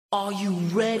Are you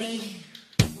ready?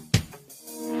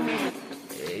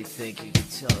 You think you can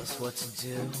tell us what to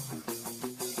do?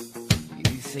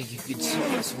 You think you can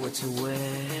tell us what to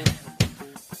wear?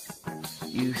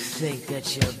 You think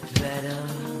that you're better?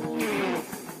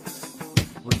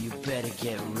 Well, you better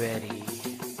get ready.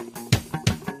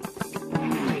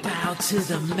 Bow to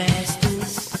the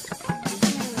masters.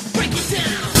 Break it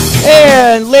down!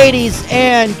 And ladies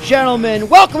and gentlemen,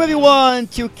 welcome everyone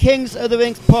to Kings of the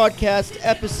Rings podcast,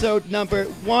 episode number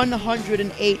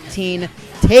 118.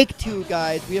 Take two,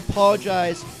 guys. We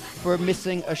apologize for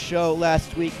missing a show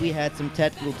last week. We had some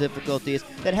technical difficulties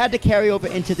that had to carry over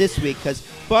into this week because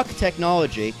fuck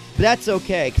technology. But that's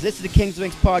okay, because this is the Kings of the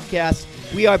Rings podcast.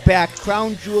 We are back. Just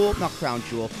Rumble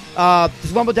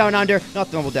Down Under, not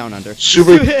the Rumble Down Under.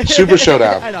 Super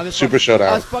Showdown. I know, Super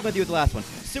Showdown. I was fucking with you with the last one.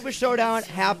 Super Showdown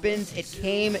happens. It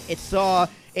came. It saw.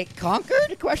 It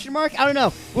conquered? Question mark? I don't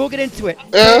know. We'll get into it.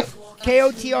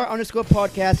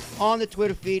 KOTR_podcast on the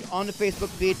Twitter feed, on the Facebook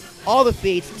feed, all the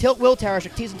feeds. Tilt Will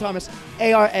Tarashuk, Teason Thomas,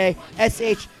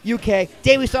 ARASHUK.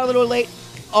 Dave, we started a little late.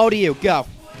 All to you. Go.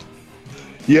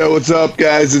 Yo, what's up,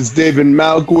 guys? It's David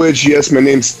Malkwich. Yes, my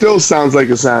name still sounds like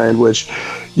a sandwich.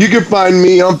 You can find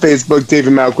me on Facebook,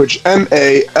 David Malkwich,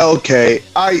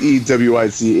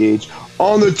 MALKIEWICH.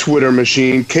 On the Twitter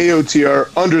machine,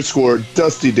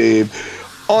 KOTR_DustyDave.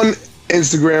 On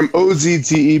Instagram,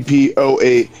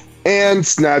 OZTEP08. And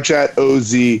Snapchat,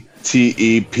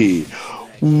 OZTEP.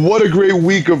 What a great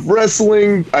week of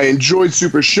wrestling. I enjoyed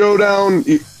Super Showdown.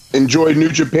 Enjoyed New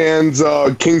Japan's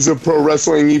Kings of Pro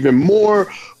Wrestling even more.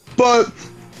 But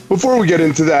before we get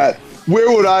into that, where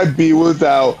would I be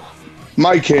without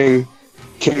my king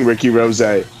Ricky Rose?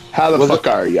 How the fuck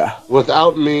are ya?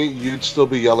 Without me, you'd still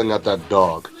be yelling at that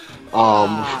dog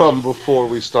from before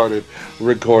we started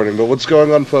recording. But what's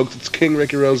going on, folks? It's King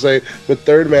Ricky Rose, the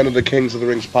third man of the Kings of the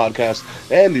Rings podcast,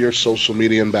 and your social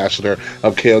media ambassador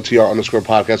of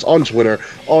KOTR_podcast on Twitter,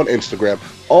 on Instagram,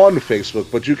 on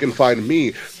Facebook. But you can find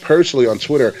me personally on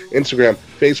Twitter, Instagram,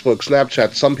 Facebook,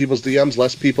 Snapchat, some people's DMs,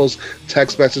 less people's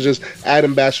text messages, at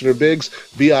Ambassador Biggs,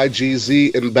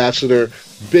 BIGZ Ambassador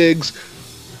Biggs.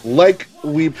 Like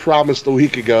we promised a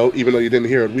week ago, even though you didn't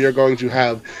hear it, we are going to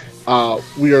have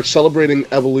we are celebrating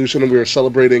evolution, and we are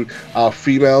celebrating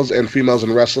females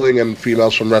in wrestling and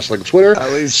females from wrestling Twitter.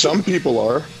 At least some people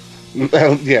are.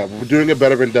 Yeah, we're doing it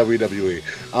better than WWE.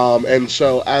 And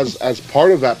so as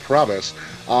part of that promise,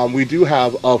 we do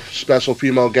have a special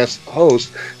female guest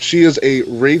host. She is a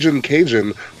Ragin'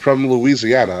 Cajun from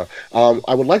Louisiana.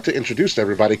 I would like to introduce to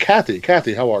everybody Kathy.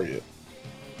 Kathy, how are you?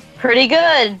 Pretty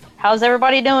good. How's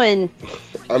everybody doing?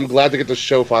 I'm glad to get the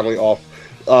show finally off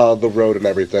the road and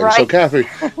everything. Right. So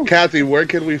Kathy, where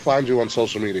can we find you on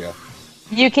social media?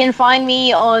 You can find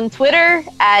me on Twitter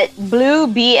at Blue,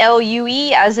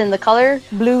 BLUE, as in the color,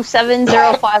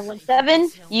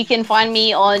 Blue70517. You can find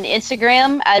me on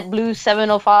Instagram at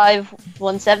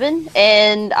Blue70517.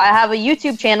 And I have a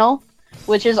YouTube channel,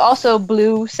 which is also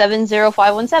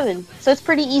Blue70517. So it's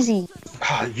pretty easy.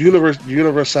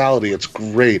 Universality, it's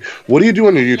great. What do you do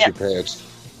on your YouTube page?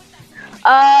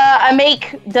 I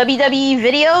make WWE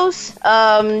videos,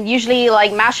 usually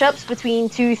like mashups between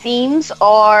two themes,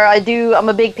 or I'm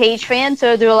a big Paige fan,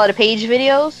 so I do a lot of Paige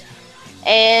videos,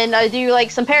 and I do like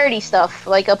some parody stuff,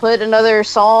 like I put another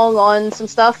song on some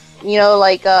stuff,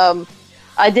 like I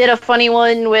did a funny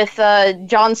one with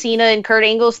John Cena and Kurt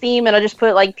Angle's theme, and I just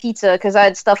put like pizza, because I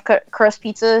had stuffed crust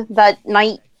pizza that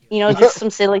night, just some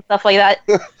silly stuff like that.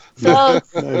 So,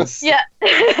 Nice. Yeah.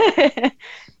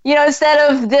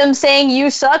 Instead of them saying you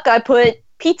suck, I put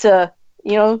pizza,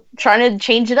 trying to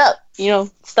change it up,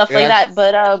 stuff like that.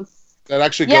 But that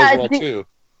actually goes well too.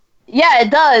 Yeah, it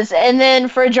does. And then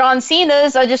for John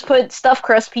Cena's, I just put stuffed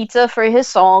crust pizza for his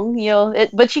song,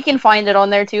 but you can find it on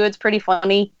there too. It's pretty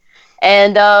funny.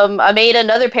 And I made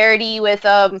another parody with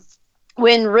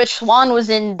when Rich Swann was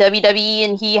in WWE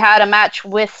and he had a match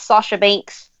with Sasha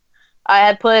Banks. I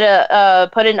had put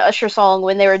an Usher song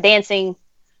when they were dancing.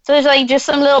 So there's like just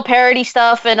some little parody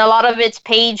stuff, and a lot of it's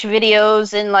Paige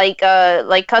videos and like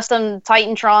custom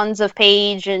Titantrons of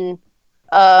Paige, and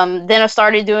then I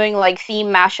started doing like theme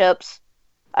mashups.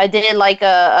 I did like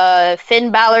a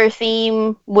Finn Balor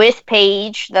theme with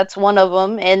Paige, that's one of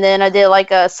them, and then I did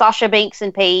like a Sasha Banks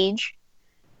and Paige,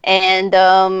 and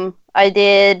I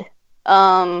did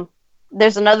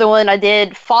there's another one I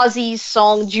did Fozzie's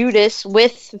song Judas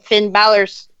with Finn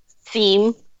Balor's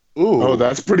theme. Ooh. Oh,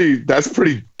 that's pretty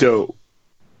dope.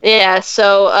 Yeah,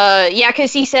 so,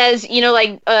 because he says,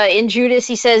 in Judas,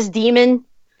 he says demon.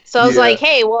 So I was like,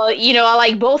 hey, well, I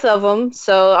like both of them,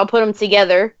 so I'll put them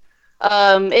together.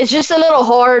 It's just a little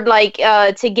hard,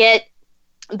 to get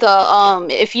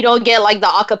if you don't get like the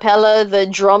acapella, the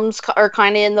drums are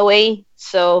kind of in the way.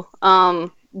 So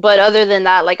but other than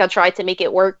that, like I tried to make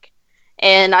it work.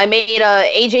 And I made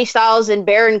a AJ Styles and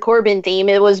Baron Corbin theme.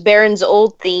 It was Baron's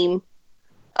old theme.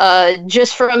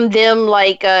 Just from them,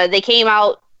 like they came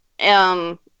out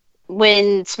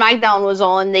when SmackDown was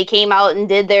on. They came out and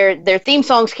did their theme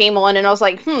songs came on, and I was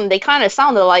like, they kind of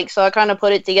sound alike, so I kind of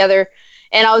put it together.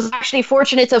 And I was actually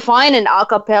fortunate to find an a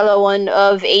cappella one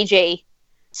of AJ.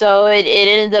 So it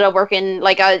ended up working.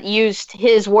 Like I used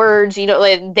his words,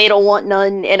 like they don't want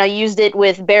none, and I used it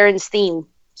with Baron's theme.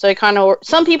 So it kind of,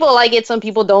 some people like it, some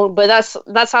people don't, but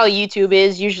that's how YouTube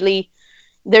is. Usually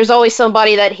there's always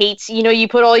somebody that hates, you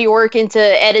put all your work into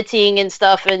editing and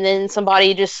stuff, and then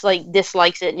somebody just like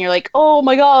dislikes it, and you're like, oh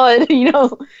my god,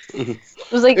 It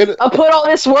was like, I put all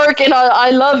this work and I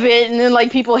love it, and then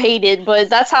like people hate it, but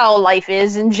that's how life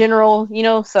is in general,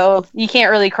 so you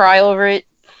can't really cry over it.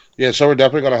 Yeah, so we're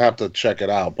definitely going to have to check it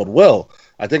out. But Will,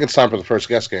 I think it's time for the first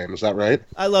guest game. Is that right?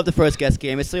 I love the first guest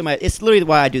game. It's literally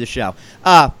why I do the show.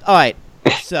 All right.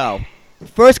 So,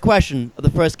 first question of the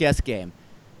first guest game.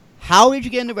 How did you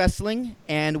get into wrestling,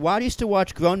 and why do you still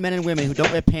watch grown men and women who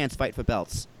don't wear pants fight for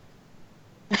belts?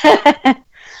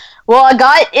 Well, I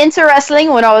got into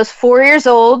wrestling when I was 4 years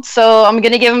old, so I'm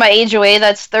going to give my age away.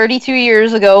 That's 32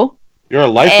 years ago. You're a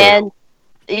lifer. And,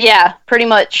 yeah, pretty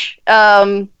much.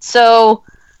 So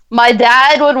my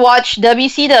dad would watch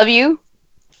WCW,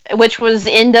 which was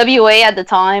NWA at the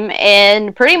time,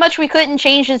 and pretty much we couldn't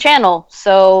change the channel,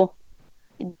 so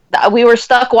we were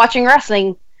stuck watching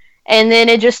wrestling, and then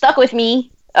it just stuck with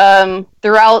me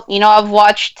throughout. I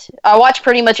watched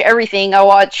pretty much everything. I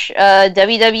watch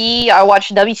WWE, I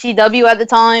watched WCW at the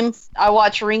time, I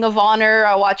watch Ring of Honor,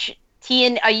 I watch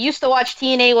TNA. I used to watch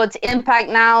TNA. What's Impact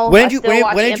now? When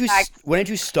did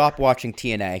you stop watching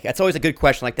TNA? That's always a good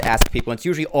question I like to ask people. It's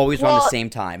usually always around the same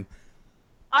time.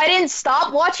 I didn't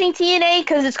stop watching TNA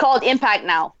because it's called Impact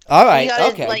now. All right,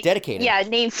 okay, dedicated. Yeah,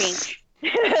 name change.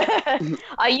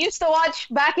 I used to watch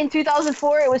back in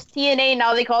 2004. It was TNA.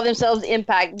 Now they call themselves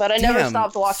Impact, but I never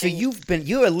stopped watching. So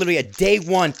you are literally a day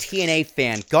one TNA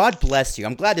fan. God bless you.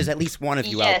 I'm glad there's at least one of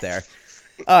you out there.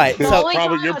 All right, so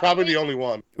you're probably the only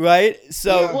one, right?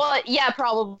 So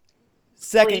probably.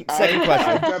 Second question.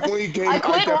 I definitely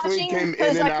came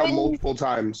in and out multiple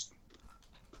times.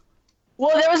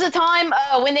 Well, there was a time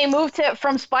when they moved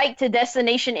from Spike to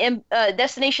Destination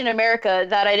America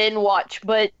that I didn't watch,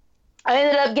 but I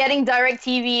ended up getting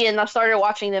DirecTV and I started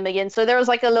watching them again. So there was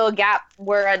like a little gap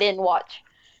where I didn't watch.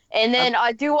 And then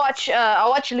I watch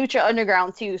Lucha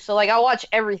Underground too. So like I watch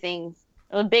everything.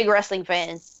 I'm a big wrestling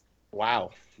fan.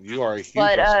 Wow, you are a huge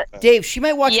wrestling fan. Dave, she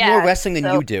might watch more wrestling than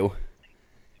you do.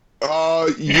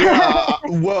 Yeah.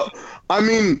 Well, I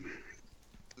mean,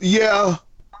 yeah.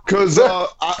 Because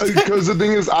the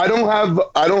thing is, I don't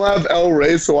have El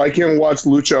Rey, so I can't watch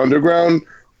Lucha Underground.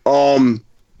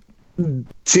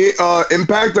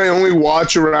 Impact, I only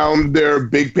watch around their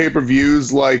big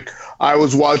pay-per-views. Like I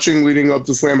was watching leading up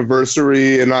to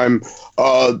Slammiversary, and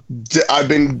I've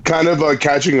been kind of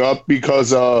catching up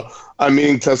because I'm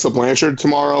meeting Tessa Blanchard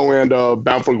tomorrow, and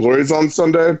Bound for Glory is on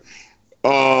Sunday.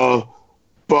 But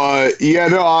yeah,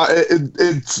 no,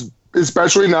 it's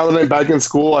especially now that I'm back in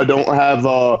school, I don't have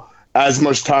as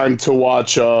much time to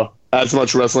watch as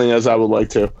much wrestling as I would like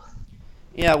to.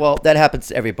 Yeah, well, that happens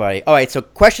to everybody. All right, so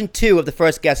question 2 of the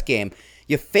first guest game.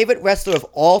 Your favorite wrestler of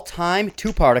all time,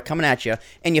 two-parter coming at you,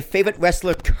 and your favorite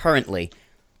wrestler currently.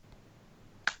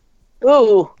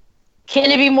 Ooh,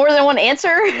 can it be more than one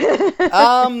answer?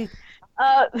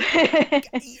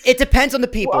 It depends on the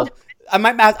people. Well, I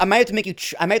might have to make you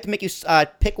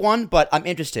pick one, but I'm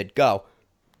interested. Go.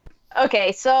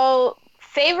 Okay, so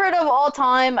favorite of all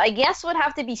time, I guess would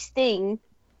have to be Sting.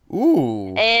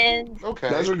 Ooh. And okay,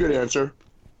 that's a good answer.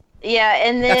 Yeah,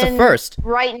 and then that's a first.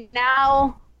 Right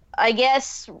now, I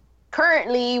guess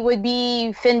currently would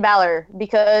be Finn Balor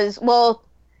because, well,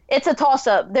 it's a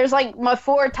toss-up. There's like my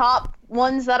 4 top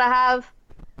ones that I have,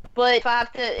 but if I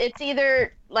have to, it's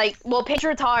either like, well, Paige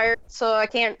retired, so I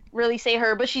can't really say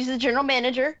her, but she's the general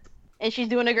manager, and she's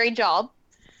doing a great job.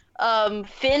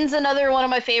 Finn's another one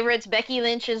of my favorites. Becky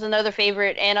Lynch is another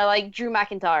favorite, and I like Drew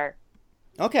McIntyre.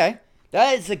 Okay.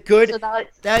 That is a good.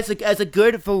 That's a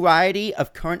good variety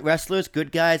of current wrestlers,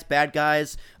 good guys, bad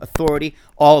guys, authority,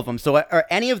 all of them. So, are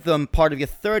any of them part of your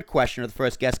third question of the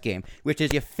first guest game, which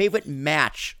is your favorite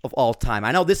match of all time?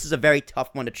 I know this is a very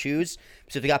tough one to choose,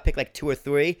 so if you got to pick like 2 or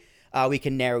 3, we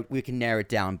can narrow it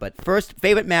down. But first,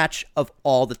 favorite match of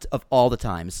all the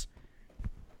times.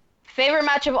 Favorite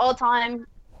match of all time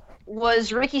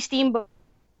was Ricky Steamboat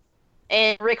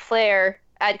and Ric Flair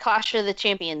at Clash of the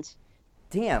Champions.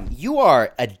 Damn, you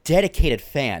are a dedicated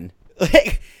fan.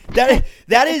 Like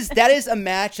that is a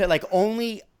match that like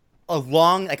only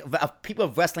people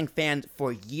of wrestling fans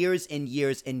for years and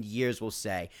years and years will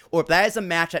say, or that is a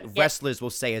match that wrestlers will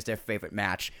say is their favorite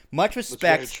match. Much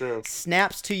respect,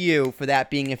 snaps to you for that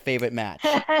being your favorite match.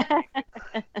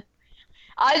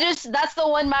 That's the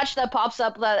one match that pops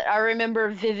up that I remember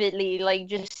vividly, like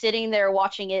just sitting there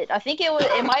watching it. I think it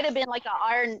might have been like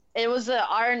an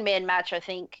Iron Man match, I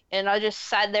think. And I just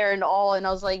sat there in awe and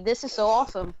I was like, this is so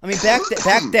awesome. I mean,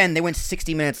 back then they went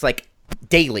 60 minutes like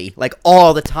daily, like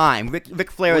all the time. Ric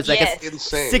Flair was like a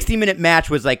 60-minute match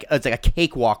was like a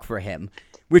cakewalk for him,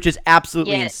 which is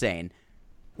absolutely insane.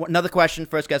 Another question,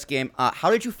 first guest game. How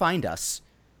did you find us?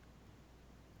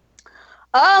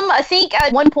 I think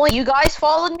at one point you guys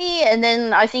followed me, and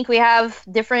then I think we have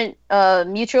different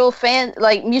mutual friends,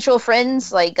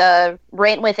 like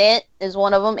Rant with Ant is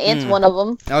one of them. Ant's one of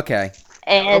them. Okay.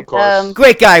 And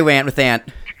great guy, Rant with Ant.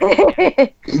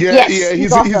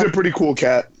 He's a pretty cool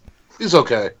cat. He's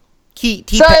okay. So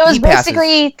it was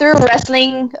basically through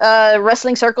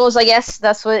wrestling circles, I guess.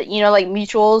 That's what, like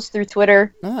mutuals through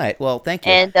Twitter. All right. Well, thank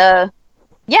you. And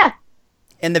yeah.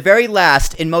 And the very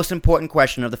last and most important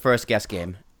question of the first guest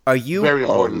game: Are you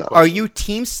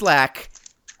Team Slack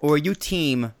or are you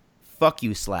Team Fuck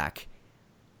You Slack?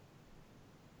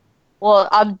 Well,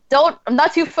 I'm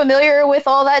not too familiar with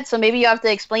all that, so maybe you have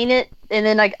to explain it, and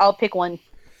then I'll pick one.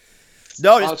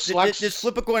 No, just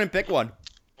flip a coin and pick one.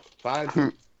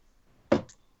 Fine.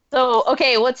 So,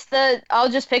 okay, I'll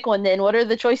just pick one then. What are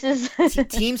the choices?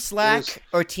 Team Slack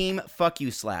or Team Fuck You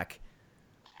Slack?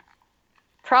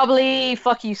 Probably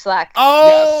Fuck You Slack.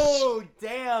 Oh,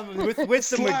 yes. Damn. With the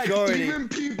Slack, majority. Even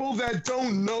people that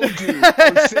don't know you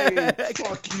are saying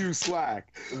Fuck You Slack.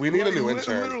 We need a new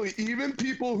intern. Literally, even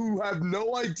people who have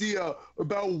no idea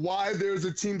about why there's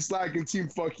a Team Slack and Team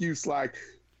Fuck You Slack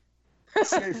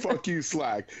say Fuck You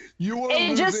Slack. You are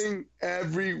losing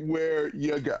everywhere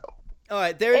you go. All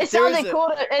right, it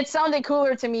sounded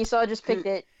cooler to me, so I just picked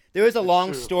it. There is a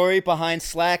long story behind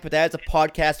Slack, but that is a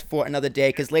podcast for another day.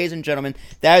 Because, ladies and gentlemen,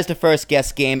 that is the first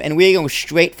guest game, and we're going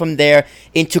straight from there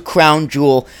into Crown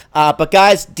Jewel. But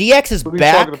guys, DX is back. What are you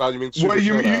talking about? You mean Super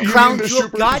Showdown? Crown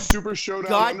Jewel. Super Showdown.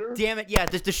 God damn it! Yeah,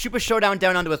 the Super Showdown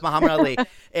Down Under with Muhammad Ali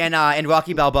and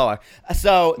Rocky Balboa.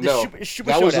 So Super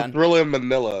Showdown. That was a Thriller in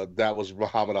Manila. That was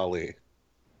Muhammad Ali.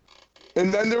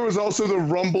 And then there was also the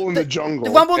Rumble in the Jungle.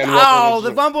 The Rumble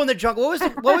in the Jungle.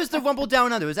 What was the Rumble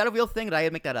Down Under? Was that a real thing? Did I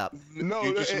make that up? No,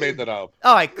 you just made that up.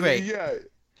 All right, great. Yeah.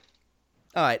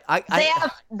 All right, they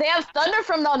have Thunder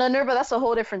from Down Under, but that's a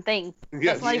whole different thing.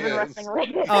 That's not even wrestling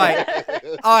related. All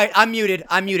right, I'm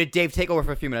muted. Dave, take over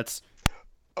for a few minutes.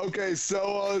 Okay,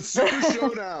 so Super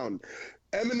Showdown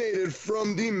emanated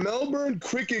from the Melbourne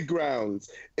Cricket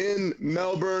Grounds in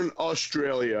Melbourne,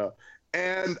 Australia,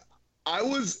 and I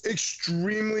was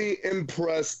extremely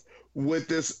impressed with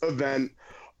this event.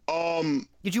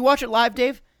 Did you watch it live,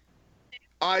 Dave?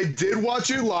 I did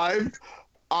watch it live.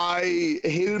 I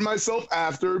hated myself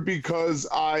after because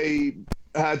I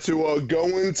had to go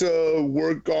into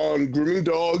work on grooming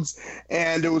dogs,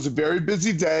 and it was a very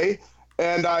busy day,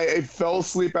 and I fell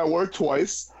asleep at work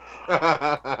twice.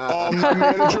 My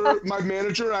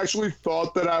manager actually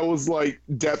thought that I was like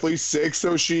deathly sick,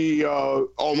 so she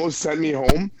almost sent me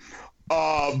home.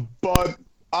 But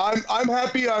I'm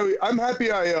happy I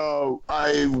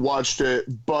watched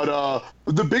it. But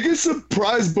the biggest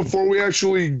surprise before we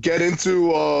actually get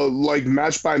into like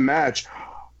match by match,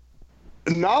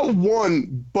 not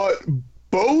one but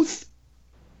both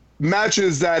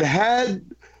matches that had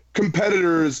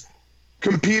competitors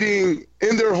competing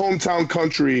in their hometown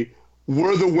country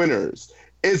were the winners.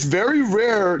 It's very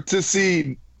rare to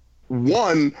see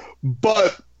one,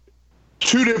 but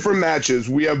two different matches.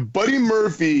 We have Buddy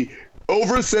Murphy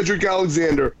over Cedric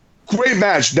Alexander. Great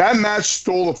match. That match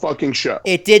stole the fucking show.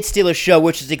 It did steal a show,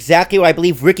 which is exactly what I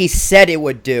believe Ricky said it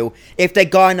would do if they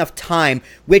got enough time,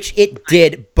 which it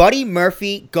did. Buddy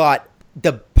Murphy got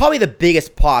probably the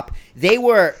biggest pop. They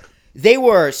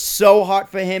were so hot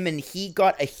for him, and he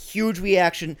got a huge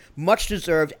reaction, much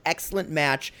deserved, excellent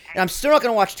match. And I'm still not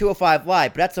going to watch 205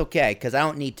 Live, but that's okay, because I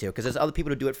don't need to, because there's other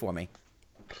people to do it for me.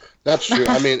 That's true.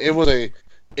 I mean,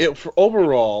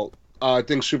 overall, I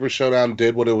think Super Showdown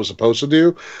did what it was supposed to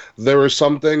do. There were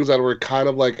some things that were kind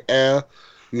of like, I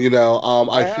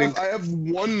have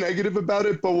one negative about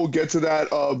it, but we'll get to that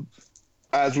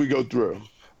as we go through.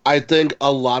 I think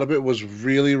a lot of it was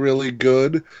really, really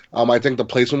good. I think the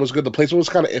placement was good. The placement was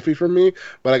kind of iffy for me,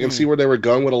 but I can see where they were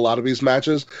going with a lot of these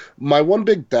matches. My one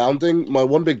big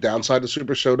downside to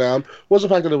Super Showdown was the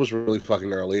fact that it was really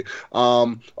fucking early.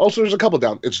 Also, there's a couple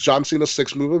down. It's John Cena's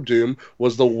 6 move of doom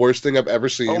was the worst thing I've ever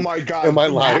seen Oh my god! in my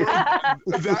life.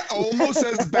 That almost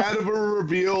as bad of a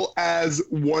reveal as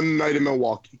One Night in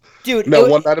Milwaukee. Dude, No,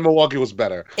 One Night in Milwaukee was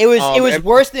better. it was and-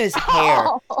 worse than his hair.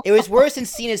 It was worse than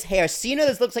Cena's hair. Cena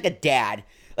just looks like a dad,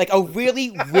 like a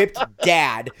really ripped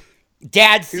dad.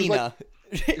 Dad Cena.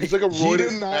 He's like a He roided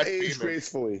did not Matt age Damon.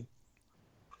 gracefully.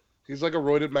 He's like a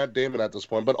roided Matt Damon at this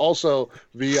point. But also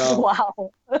the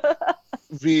Wow.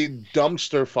 the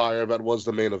dumpster fire that was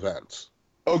the main event.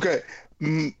 Okay,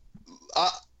 my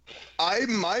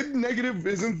negative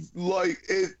isn't like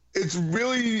it. It's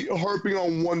really harping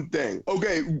on one thing.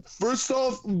 Okay, first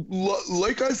off,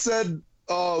 like I said,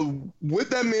 with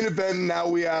that main event, now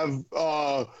we have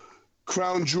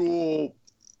crown jewel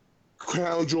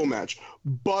match,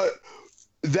 but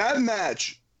that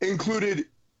match included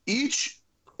each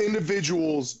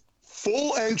individual's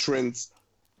full entrance.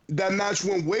 That match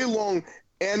went way long,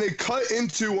 and it cut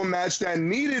into a match that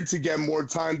needed to get more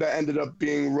time that ended up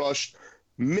being rushed.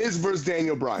 Miz versus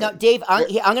Daniel Bryan. Now, Dave, I'm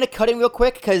going to cut in real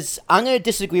quick because I'm going to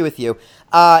disagree with you.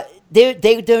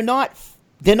 They're not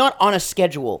on a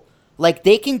schedule. Like,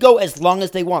 they can go as long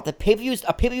as they want. A pay-per-view is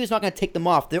not going to take them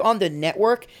off. They're on the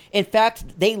network. In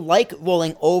fact, they like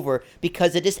rolling over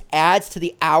because it just adds to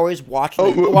the hours watching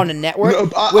on the network,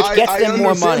 which gets them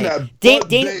more money.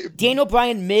 Daniel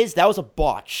Bryan, Miz, that was a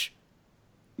botch.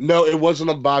 No, it wasn't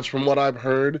a botch. From what I've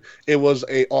heard, it was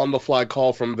a on-the-fly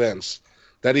call from Vince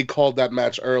that he called that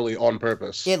match early on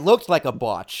purpose. It looked like a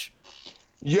botch.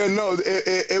 Yeah, no,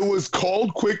 it was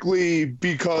called quickly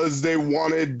because they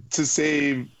wanted to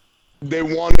save. They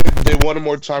wanted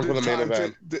more time for the main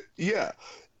event. Yeah,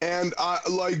 and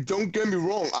don't get me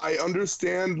wrong. I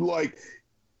understand,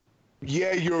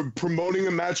 yeah, you're promoting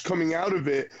a match coming out of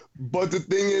it, but the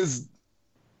thing is,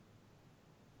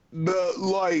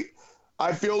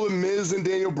 I feel the Miz and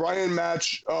Daniel Bryan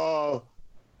match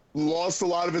lost a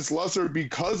lot of its luster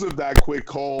because of that quick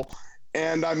call.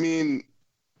 And I mean,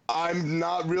 I'm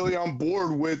not really on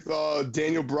board with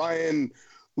Daniel Bryan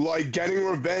getting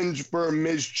revenge for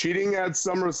Miz cheating at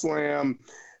SummerSlam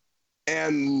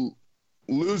and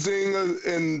losing,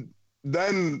 and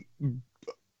then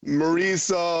Maurice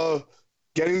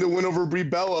getting the win over Brie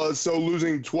Bella, so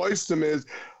losing twice to Miz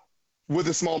with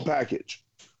a small package.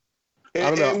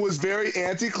 It was very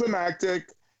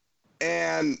anticlimactic,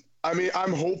 and I mean,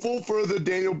 I'm hopeful for the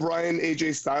Daniel Bryan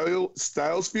AJ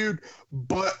Styles feud,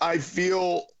 but I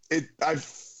feel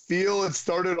it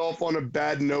started off on a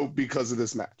bad note because of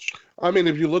this match. I mean,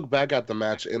 if you look back at the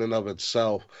match in and of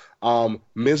itself,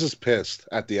 Miz is pissed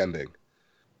at the ending.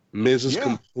 Miz is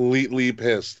completely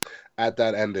pissed at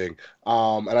that ending.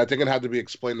 And I think it had to be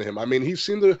explained to him. I mean, he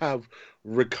seemed to have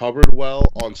recovered well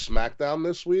on SmackDown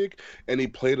this week, and he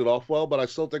played it off well, but I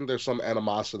still think there's some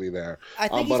animosity there. I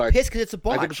think he's pissed because it's a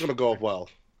botch. I think it's going to go off well.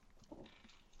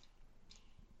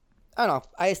 I don't know.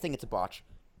 I just think it's a botch.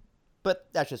 But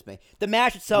that's just me. The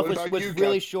match itself was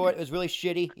really short. It was really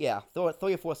shitty. Yeah, throw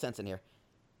your 4 cents in here.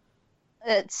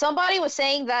 Somebody was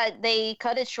saying that they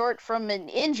cut it short from an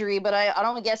injury, but I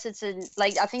don't guess it's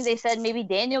I think they said maybe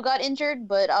Daniel got injured,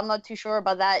 but I'm not too sure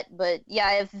about that. But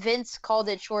yeah, if Vince called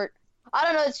it short, I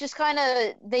don't know. It's just kind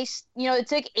of it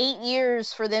took 8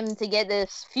 years for them to get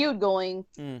this feud going.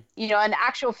 An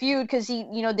actual feud because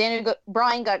Daniel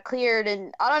Bryan got cleared,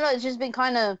 and I don't know. It's just been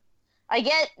kind of. I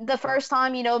get the first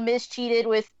time, Miz cheated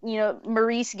with,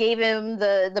 Maurice gave him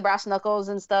the brass knuckles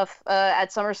and stuff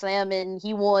at SummerSlam and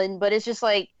he won. But it's just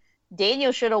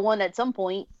Daniel should have won at some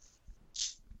point.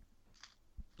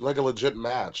 Like a legit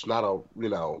match, not a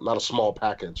small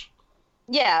package.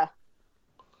 Yeah.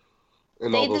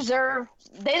 They deserve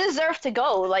to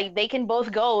go. They can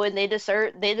both go and they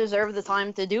deserve the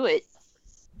time to do it.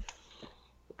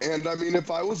 And I mean, if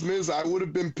I was Miz, I would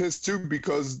have been pissed too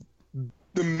because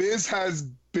The Miz has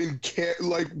been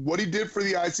what he did for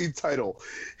the IC title,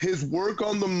 his work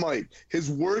on the mic,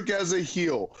 his work as a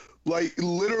heel.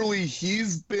 Literally,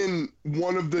 he's been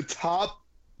one of the top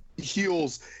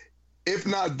heels, if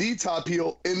not the top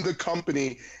heel in the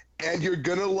company. And you're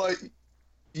gonna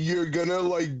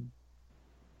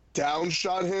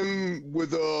downshot him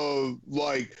with a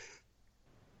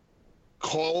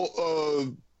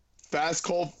fast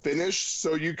call finish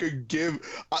so you could give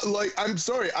I'm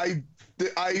sorry, I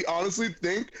honestly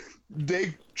think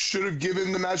they should have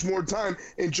given the match more time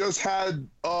and just had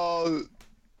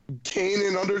Kane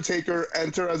and Undertaker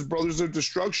enter as Brothers of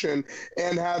Destruction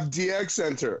and have DX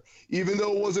enter. Even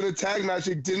though it wasn't a tag match,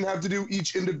 it didn't have to do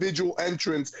each individual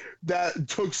entrance that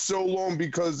took so long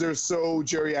because they're so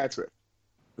geriatric.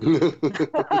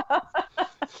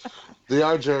 They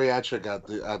are geriatric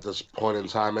at this point in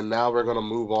time, and now we're going to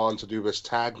move on to do this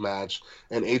tag match,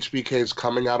 and HBK is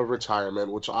coming out of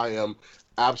retirement, which I am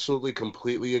absolutely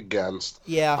completely against.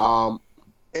 Yeah.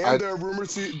 And there are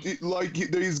rumors he's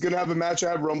going to have a match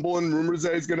at Rumble, and rumors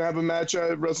that he's going to have a match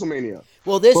at WrestleMania.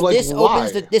 Well, this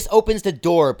why? this opens the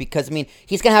door because I mean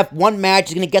he's gonna have one match.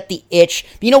 He's gonna get the itch.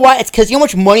 But you know what? It's because you know how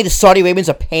much money the Saudi Arabians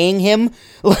are paying him.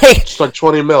 It's like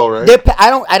 20 mil, right?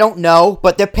 I don't know,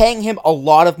 but they're paying him a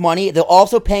lot of money. They're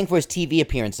also paying for his TV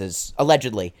appearances,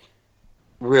 allegedly.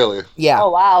 Really? Yeah.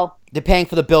 Oh wow. They're paying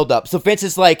for the build-up. So Vince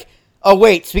is like, "Oh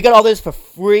wait, so we got all this for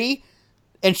free?"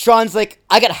 And Sean's like,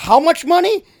 "I got how much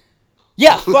money?"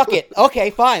 Yeah, fuck it.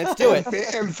 Okay, fine, let's do it.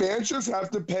 And fans just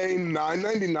have to pay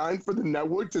 $9.99 for the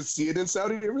network to see it in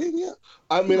Saudi Arabia?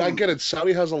 I mean, I get it.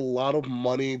 Saudi has a lot of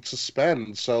money to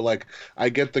spend, so, like, I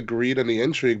get the greed and the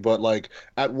intrigue, but, like,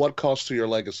 at what cost to your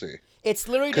legacy? It's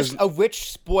literally just a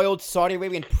rich, spoiled Saudi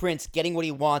Arabian prince getting what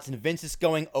he wants, and Vince is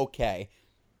going, okay.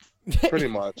 Pretty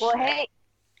much. Well, hey,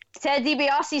 Ted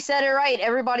DiBiase said it right.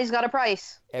 Everybody's got a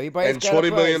price. Everybody's And got 20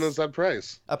 a price. million is that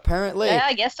price. Apparently. Yeah,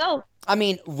 I guess so. I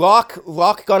mean, Rock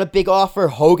got a big offer.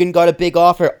 Hogan got a big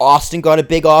offer. Austin got a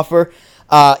big offer.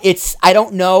 I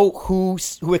don't know who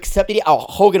accepted it. Oh,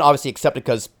 Hogan obviously accepted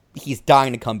because he's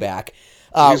dying to come back.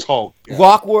 He's Hulk. Yeah.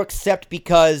 Rock will accept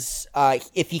because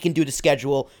if he can do the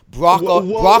schedule. Brock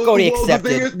already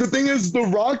accepted. The thing is, The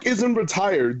Rock isn't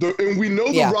retired, and we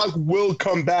know The Rock will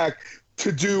come back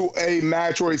to do a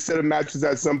match or a set of matches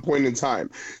at some point in time.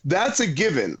 That's a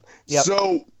given. Yep.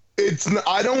 So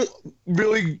I don't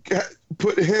really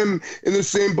put him in the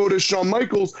same boat as Shawn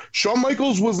Michaels. Shawn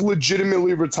Michaels was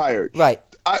legitimately retired. Right.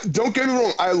 Don't get me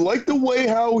wrong. I like the way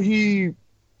how he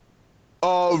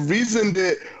reasoned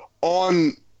it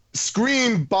on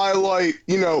screen by, like,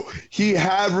 you know, he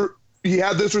had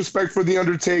this respect for The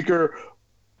Undertaker,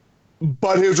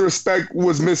 but his respect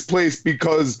was misplaced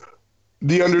because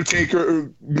The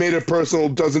Undertaker made it personal,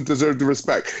 doesn't deserve the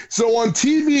respect. So on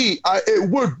TV, it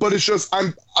worked, but it's just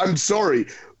I'm sorry.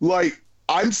 Like,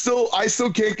 I still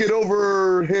can't get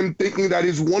over him thinking that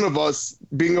he's one of us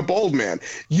being a bald man.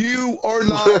 You are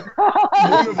not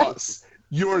one of us.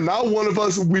 You are not one of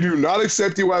us. We do not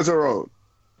accept you as our own.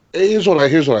 Here's what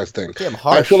I think. Damn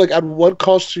harsh. I feel like at what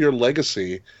cost to your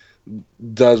legacy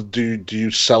do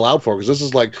you sell out for? Because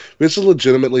this is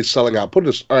legitimately selling out. Put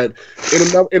this all right.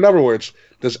 In other words,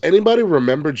 does anybody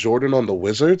remember Jordan on the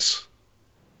Wizards?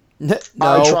 No.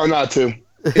 I try not to.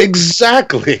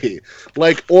 Exactly.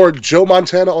 Or Joe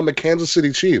Montana on the Kansas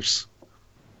City Chiefs.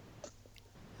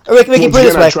 Ricky, put it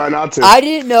this way. I try not to. I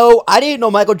didn't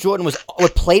know Michael Jordan was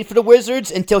played for the Wizards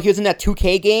until he was in that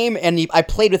 2K game, and I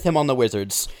played with him on the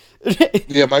Wizards.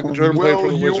 Yeah, Michael Jordan played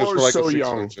for the you Wizards are for like so a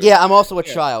young. Yeah, I'm also a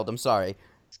child. I'm sorry.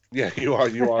 Yeah, you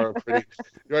are pretty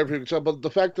good child. But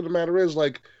the fact of the matter is,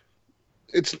 like,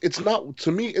 it's not,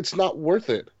 to me, it's not worth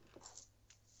it.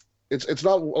 It's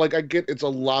not, like, I get it's a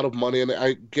lot of money, and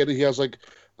I get it. He has, like,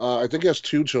 I think he has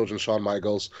 2 children, Shawn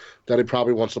Michaels, that he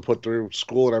probably wants to put through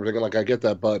school and everything. And, like, I get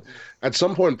that, but at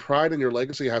some point, pride in your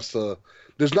legacy has to.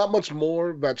 There's not much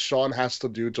more that Shawn has to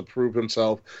do to prove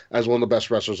himself as one of the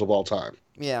best wrestlers of all time.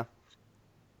 Yeah.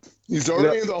 He's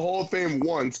already in the Hall of Fame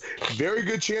once. Very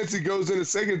good chance he goes in a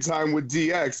second time with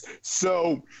DX.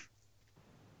 So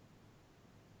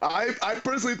I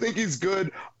personally think he's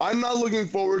good. I'm not looking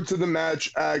forward to the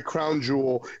match at Crown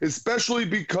Jewel, especially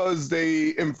because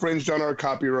they infringed on our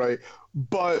copyright.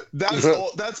 But that's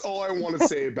all I want to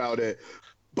say about it.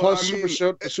 But Plus,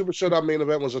 Super Showdown main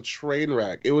event was a train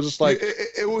wreck. It was just like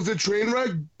it was a train wreck,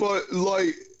 but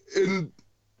like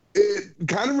it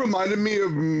kind of reminded me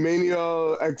of Mania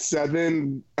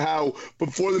X7. How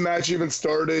before the match even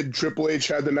started, Triple H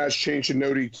had the match changed to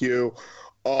no DQ.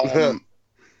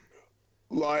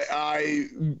 Like I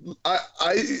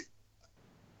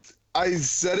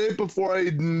said it before I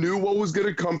knew what was going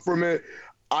to come from it.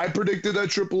 I predicted that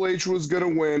Triple H was going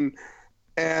to win,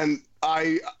 and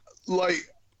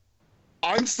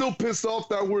I'm still pissed off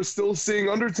that we're still seeing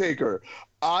Undertaker.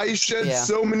 I shed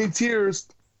so many tears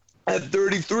at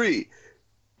 33.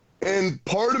 And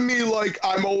part of me, like,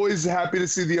 I'm always happy to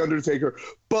see The Undertaker.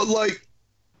 But, like,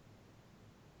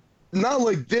 not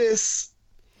like this.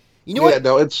 You know what?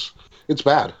 No, it's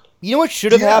bad. You know what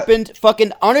should have happened?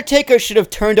 Fucking Undertaker should have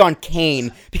turned on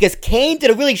Kane, because Kane did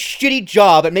a really shitty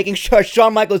job at making sure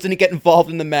Shawn Michaels didn't get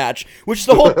involved in the match, which is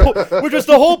the whole which was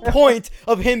the whole point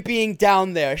of him being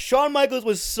down there. Shawn Michaels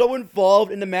was so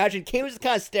involved in the match, and Kane was just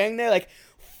kind of standing there like,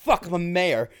 "Fuck, I'm a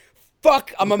mayor.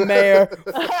 Fuck, I'm a mayor.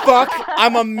 Fuck,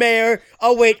 I'm a mayor.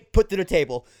 Oh wait, put to the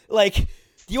table." Like,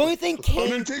 the only thing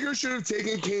Kane... Undertaker should have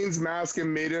taken Kane's mask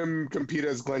and made him compete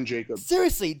as Glenn Jacobs.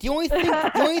 Seriously, the only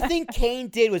thing Kane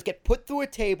did was get put through a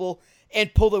table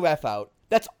and pull the ref out.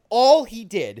 That's all he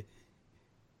did.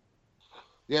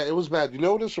 Yeah, it was bad. You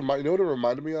know what it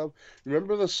reminded me of?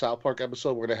 Remember the South Park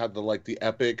episode where they had the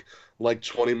epic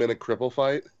 20-minute cripple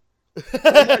fight? Oh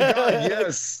my god,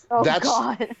 yes. Oh, That's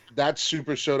God. That's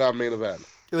Super Showdown main event.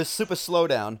 It was Super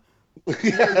Slowdown.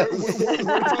 Yeah,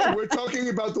 we're talking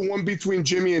about the one between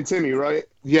Jimmy and Timmy, right?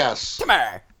 Yes. Come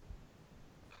here.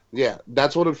 Yeah,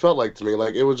 that's what it felt like to me.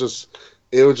 Like it was just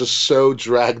so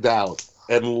dragged out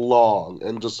and long,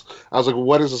 and I was like,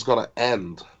 when is this gonna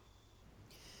end?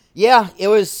 Yeah, it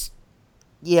was.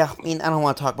 Yeah, I mean, I don't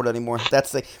want to talk about it anymore.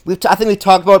 That's I think we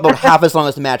talked about half as long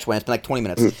as the match went. It's been like 20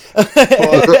 minutes.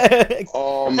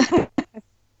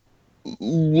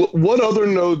 What other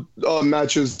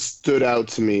matches stood out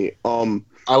to me?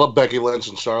 I love Becky Lynch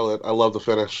and Charlotte. I love the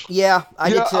finish. Yeah, I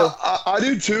did too. I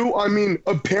do too. I mean,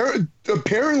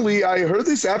 apparently, I heard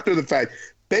this after the fact.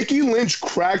 Becky Lynch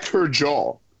cracked her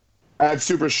jaw at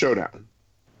Super Showdown.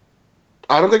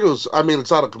 I don't think it was. I mean,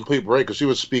 it's not a complete break because she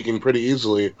was speaking pretty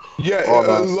easily. Yeah,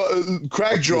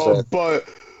 cracked jaw, but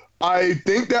I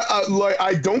think that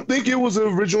I don't think it was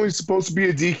originally supposed to be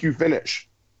a DQ finish.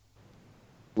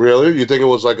 Really? You think it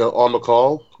was like a on the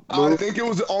call move? I think it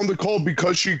was on the call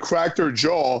because she cracked her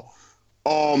jaw.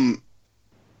 I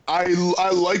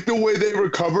like the way they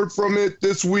recovered from it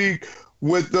this week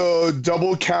with the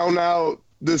double count out,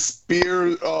 the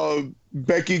spear,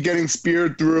 Becky getting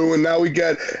speared through, and now we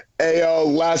get a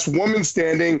last woman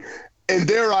standing. In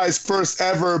their eyes, first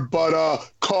ever, but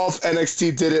cough,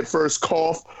 NXT did it first,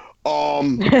 cough.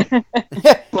 Yeah,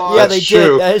 they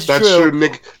true. did. That's true.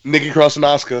 Nikki Cross and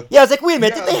Asuka. Yeah, I was like, wait a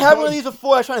minute, did they have one of these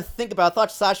before? I was trying to think about it. I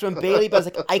thought Sasha and Bailey, but I was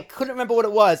like, I couldn't remember what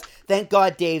it was. Thank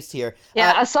God Dave's here.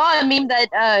 Yeah, I saw a meme that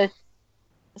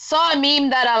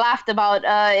I laughed about.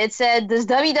 It said, "Does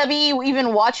WWE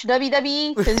even watch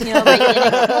WWE?" Because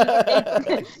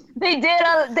they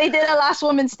did a last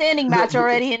woman standing match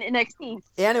already in NXT.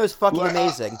 And it was fucking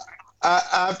amazing.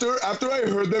 After I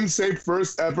heard them say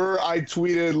first ever, I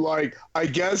tweeted like, I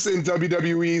guess in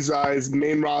WWE's eyes,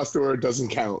 main roster doesn't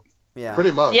count. Yeah,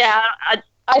 pretty much. Yeah,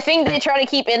 I think they try to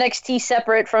keep NXT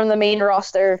separate from the main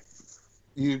roster.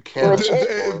 You can't.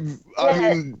 I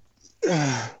mean,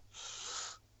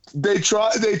 they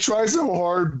try so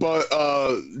hard, but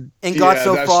and got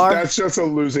so far. That's just a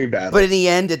losing battle. But in the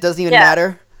end, it doesn't even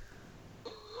matter.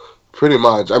 Pretty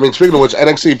much. I mean, speaking of which,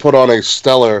 NXT put on a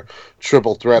stellar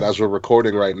triple threat as we're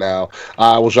recording right now,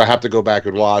 which I have to go back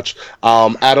and watch.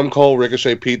 Adam Cole,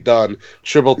 Ricochet, Pete Dunne,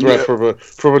 triple threat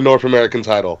for a North American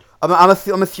title. I'm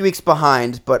a few weeks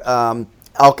behind, but I'll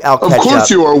catch up. Of course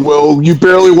you are, Will. You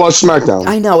barely watch SmackDown.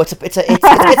 I know it's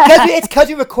because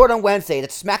we record on Wednesdays.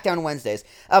 It's SmackDown Wednesdays.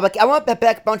 But I want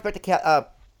bounce back to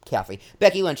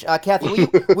Becky Lynch. Kathy,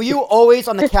 were you always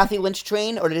on the Kathy Lynch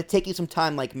train, or did it take you some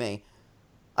time like me?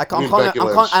 I'm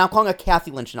calling her Kathy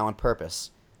Lynch now on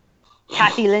purpose.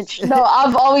 Kathy Lynch. No,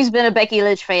 I've always been a Becky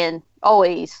Lynch fan.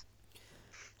 Always.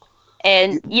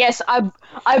 And yes, I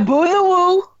boo the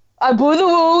woo. I boo the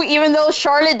woo, even though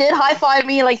Charlotte did high-five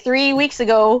me like 3 weeks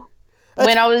ago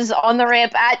when I was on the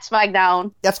ramp at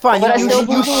SmackDown. That's fine. You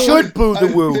should boo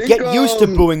the woo. Get used to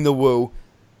booing the woo.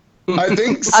 I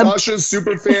think Sasha's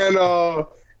superfan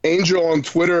Angel on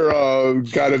Twitter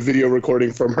got a video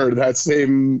recording from her that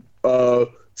same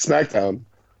SmackDown.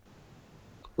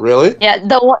 Really? Yeah,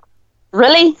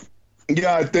 really?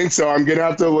 Yeah, I think so. I'm gonna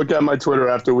have to look at my Twitter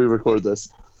after we record this.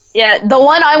 Yeah, the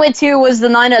one I went to was the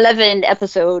 9/11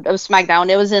 episode of SmackDown.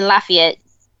 It was in Lafayette.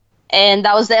 And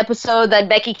that was the episode that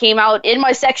Becky came out in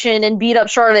my section and beat up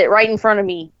Charlotte right in front of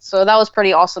me. So that was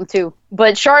pretty awesome, too.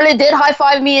 But Charlotte did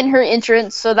high-five me in her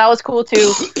entrance, so that was cool,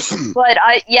 too. But,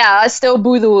 I still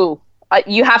boo the woo.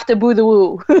 You have to boo the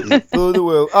woo. Boo the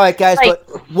woo. All right, guys, like,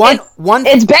 but one...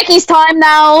 It's Becky's time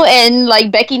now, and,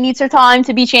 like, Becky needs her time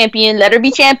to be champion. Let her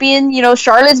be champion. You know,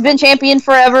 Charlotte's been champion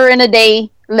forever in a day.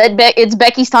 It's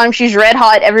Becky's time. She's red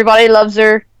hot. Everybody loves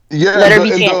her. Yeah,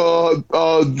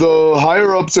 the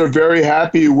higher-ups are very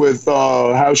happy with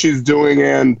how she's doing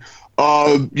and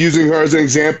using her as an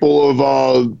example of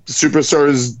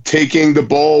superstars taking the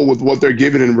ball with what they're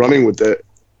given and running with it.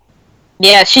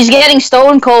 Yeah, she's getting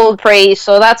Stone Cold praise,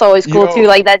 so that's always cool too.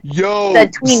 Like that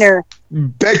tweener.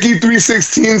 Becky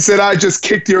 316 said, "I just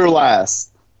kicked your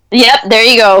ass." Yep, there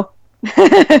you go.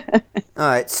 All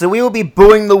right, so we will be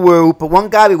booing the Woo, but one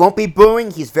guy we won't be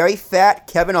booing. He's very fat,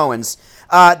 Kevin Owens.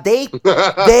 They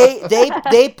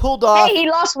pulled off. Hey, he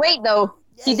lost weight though.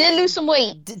 He did lose some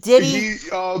weight. Did he?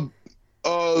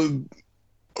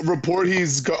 Report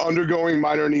he's undergoing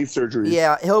minor knee surgery.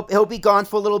 Yeah, he'll be gone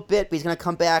for a little bit, but he's gonna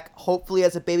come back hopefully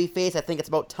as a babyface. I think it's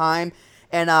about time.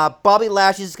 And Bobby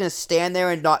Lashley's just gonna stand there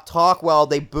and not talk while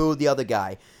they boo the other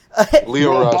guy.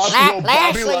 Leo Rush.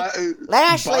 Bobby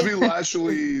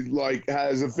Lashley like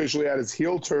has officially had his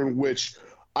heel turn, which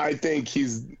I think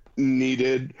he's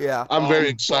needed. Yeah, I'm very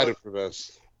excited for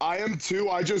this. I am too.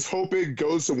 I just hope it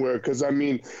goes somewhere because I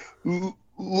mean,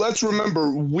 let's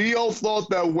remember, we all thought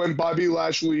that when Bobby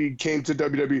Lashley came to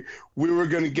WWE, we were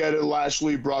going to get a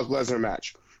Lashley-Brock Lesnar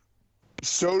match.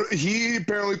 So he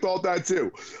apparently thought that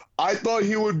too. I thought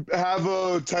he would have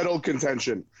a title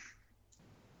contention.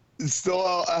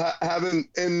 Still haven't,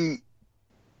 and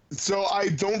so I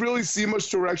don't really see much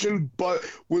direction, but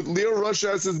with Leo Rush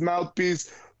as his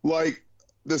mouthpiece, like,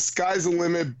 the sky's the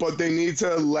limit, but they need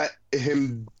to let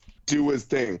him do his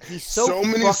thing. He's so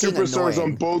many fucking superstars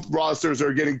annoying. on both rosters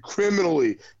are getting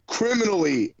criminally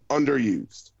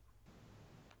underused.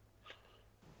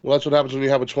 Well, that's what happens when you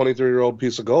have a 23-year-old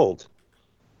piece of gold.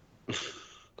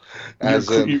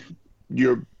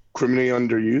 You're criminally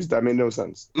underused? That made no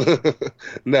sense.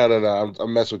 No.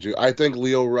 I'm messing with you. I think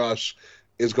Leo Rush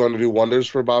is going to do wonders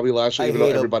for Bobby Lashley, even though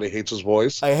everybody hates his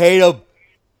voice. I hate him.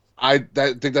 I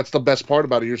think that's the best part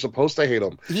about it. You're supposed to hate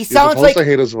him. He sounds like to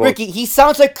hate his voice. Ricky. He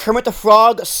sounds like Kermit the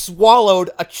Frog swallowed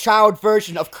a child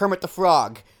version of Kermit the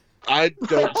Frog. I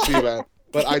don't see that,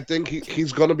 but I think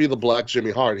he's going to be the Black Jimmy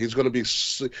Hart. He's going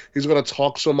to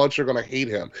talk so much you're going to hate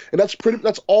him, and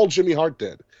that's all Jimmy Hart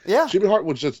did. Yeah, Jimmy Hart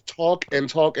would just talk and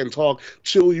talk and talk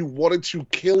till you wanted to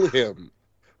kill him,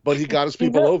 but he got his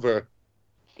people over.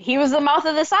 He was the mouth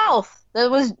of the South. That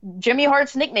was Jimmy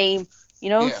Hart's nickname.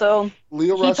 So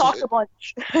he talked a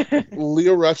bunch.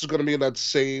 Leo Rush is going to be in that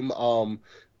same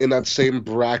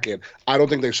bracket. I don't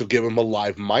think they should give him a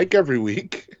live mic every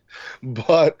week,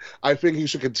 but I think he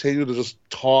should continue to just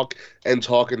talk and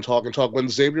talk and talk and talk. When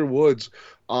Xavier Woods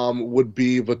would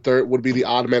be the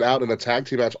odd man out in a tag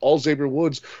team match, all Xavier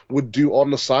Woods would do on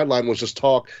the sideline was just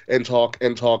talk and talk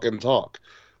and talk and talk.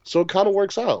 So it kind of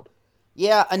works out.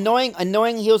 Yeah,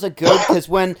 annoying heels are good because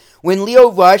when Leo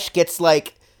Rush gets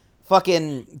like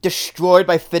fucking destroyed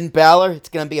by Finn Balor, it's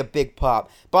gonna be a big pop.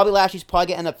 Bobby Lashley's probably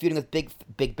gonna end up feuding with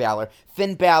Big Balor,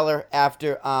 Finn Balor,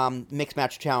 after mixed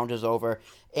match challenge is over,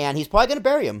 and he's probably gonna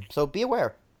bury him. So be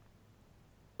aware.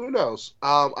 Who knows?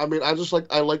 I mean, I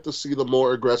like to see the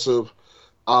more aggressive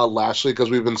Lashley, because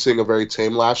we've been seeing a very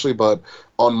tame Lashley, but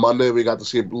on Monday we got to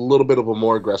see a little bit of a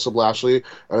more aggressive Lashley,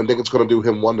 and I think it's going to do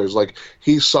him wonders. Like,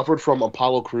 he suffered from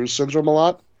Apollo Crews syndrome a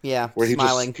lot. Yeah, where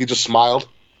smiling. He just smiled.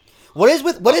 What is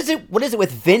it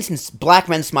with Vince and black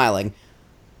men smiling?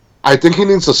 I think he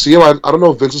needs to see him. I don't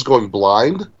know if Vince is going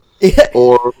blind.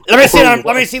 Or let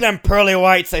me see them pearly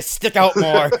whites. They stick out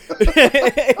more.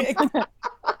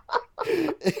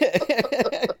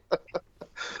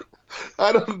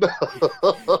 I don't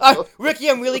know. Ricky,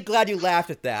 I'm really glad you laughed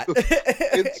at that.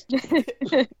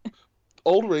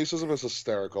 Old racism is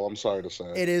hysterical, I'm sorry to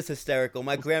say. It is hysterical.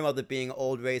 My grandmother, being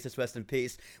old racist, rest in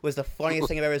peace, was the funniest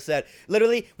thing I've ever said.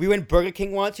 Literally, we went Burger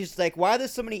King once. She's like, why are there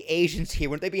so many Asians here?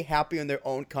 Wouldn't they be happier in their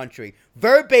own country?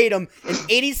 Verbatim, an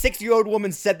 86-year-old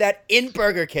woman said that in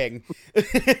Burger King.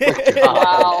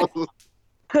 Wow.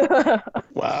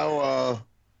 Wow.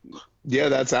 Yeah,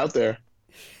 that's out there.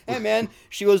 Hey, man,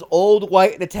 she was old,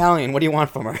 white, and Italian. What do you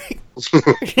want from her?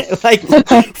 Like,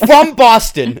 from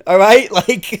Boston, all right?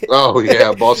 Like, oh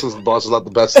yeah, Boston's not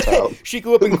the best town. She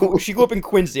grew up in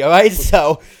Quincy, all right?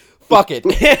 So, fuck it.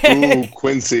 Ooh,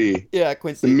 Quincy. Yeah,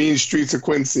 Quincy. The mean streets of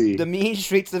Quincy. The mean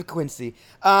streets of Quincy.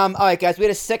 All right, guys, we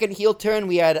had a second heel turn.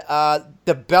 We had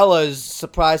the Bellas,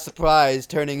 surprise,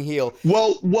 turning heel.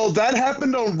 Well, that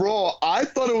happened on Raw. I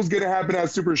thought it was gonna happen at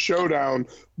Super Showdown,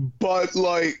 but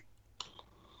like.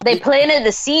 They planted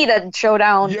the seed at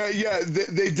Showdown. Yeah.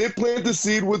 They did plant the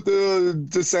seed with the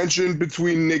dissension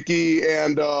between Nikki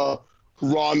and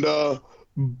Ronda.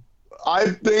 I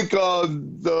think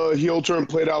the heel turn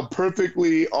played out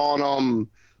perfectly on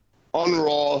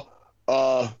Raw.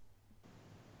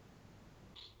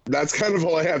 That's kind of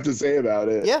all I have to say about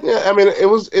it. Yeah. I mean, it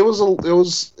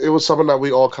was something that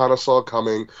we all kind of saw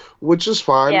coming, which is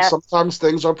fine. Yeah. Sometimes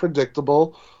things are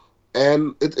predictable,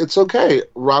 and it's okay.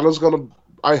 Ronda's gonna.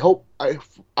 I hope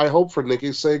for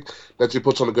Nikki's sake that she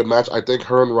puts on a good match. I think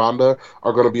her and Ronda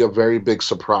are going to be a very big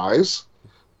surprise.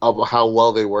 of how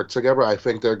well they work together. I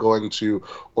think they're going to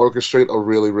orchestrate a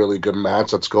really, really good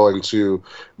match that's going to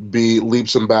be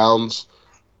leaps and bounds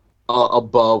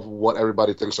above what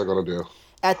everybody thinks they're going to do.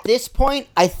 At this point,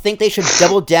 I think they should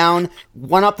double down,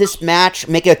 one up this match,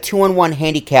 make it a 2-on-1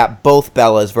 handicap, both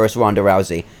Bellas versus Ronda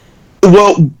Rousey.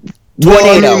 Well,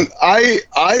 Tornado. I mean,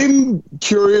 I'm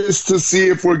curious to see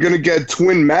if we're gonna get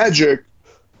Twin Magic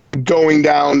going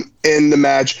down in the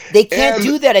match. They can't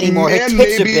do that anymore. Her And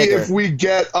tits are maybe bigger. if we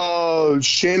get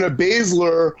Shayna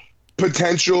Baszler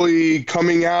potentially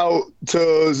coming out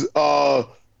to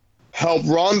help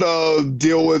Ronda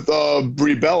deal with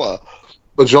Brie Bella.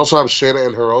 But you also have Shayna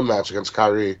in her own match against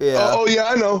Kyrie. Yeah. Oh yeah,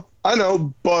 I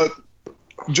know, but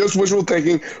just wishful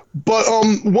thinking. But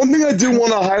one thing I do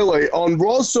want to highlight on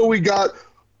Raw, so we got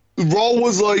Raw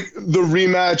was like the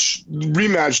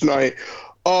rematch night.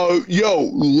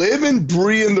 Liv and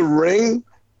Brie in the ring.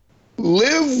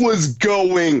 Liv was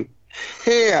going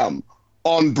ham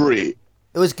on Brie.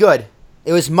 It was good.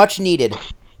 It was much needed.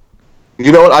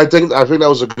 You know what? I think that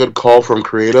was a good call from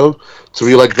creative to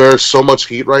be like, there's so much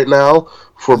heat right now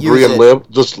for Use Brie and it. Liv.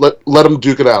 Just let them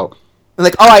duke it out. I'm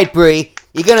like, all right, Brie,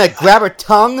 you're gonna grab her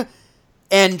tongue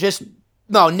and just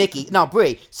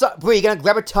Brie. So, Brie, you're gonna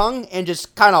grab her tongue and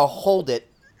just kind of hold it.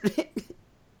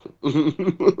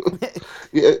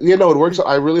 Yeah, it works.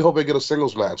 I really hope they get a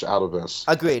singles match out of this.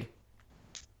 Agreed.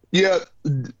 Yeah,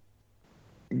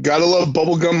 gotta love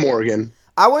Bubblegum Morgan.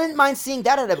 I wouldn't mind seeing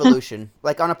that at Evolution,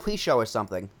 like on a pre-show or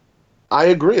something. I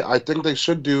agree. I think they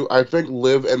should do. I think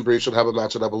Liv and Brie should have a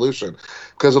match at Evolution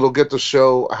because it'll get to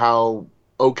show how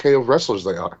okay of wrestlers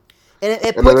they are. And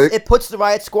And then it puts the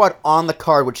Riot Squad on the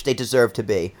card, which they deserve to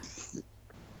be.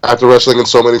 After wrestling in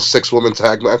so many 6-woman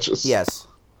tag matches. Yes.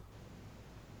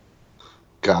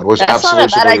 God, which That's not a absolutely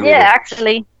bad should be idea, needed.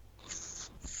 actually.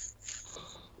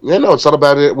 Yeah, no, it's not a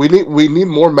bad idea. We need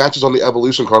more matches on the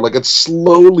Evolution card. Like, it's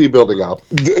slowly building up.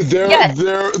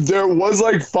 There was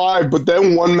like 5, but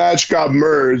then one match got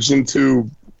merged into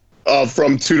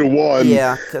from 2 to 1.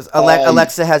 Yeah, because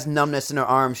Alexa has numbness in her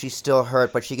arm. She's still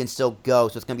hurt, but she can still go.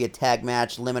 So it's gonna be a tag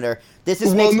match limiter. This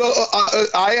is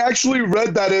I actually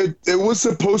read that it was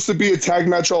supposed to be a tag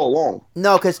match all along.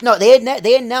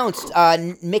 they announced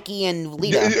Mickey and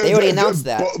Lita. They already announced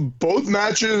that. Both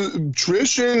matches,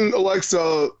 Trish and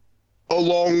Alexa,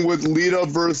 along with Lita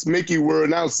versus Mickey, were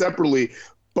announced separately.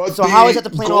 But So how is that the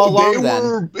plan all along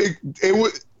then? It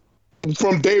was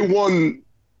from day one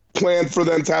planned for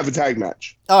them to have a tag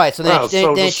match. All right, so then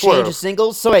so it the swerve. changed to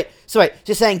singles. So wait,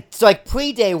 just saying. So like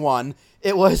pre-day one,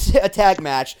 it was a tag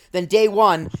match. Then day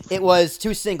one, it was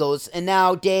 2 singles, and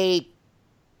now day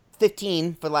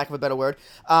 15, for lack of a better word,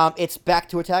 it's back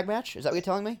to a tag match. Is that what you're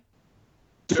telling me?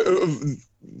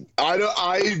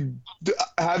 I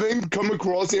haven't come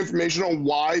across the information on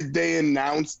why they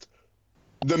announced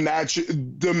the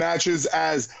matches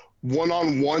as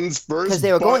one-on-ones first. 'Cause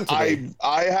they were going to be.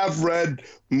 I have read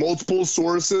multiple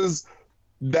sources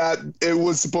that it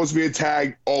was supposed to be a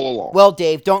tag all along. Well,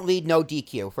 Dave, don't read no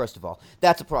DQ. First of all,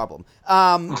 that's a problem. or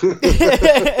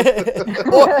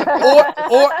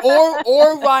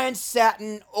Ryan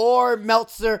Satin or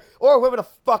Meltzer or whoever the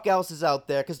fuck else is out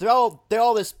there, because they're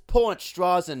all this pulling at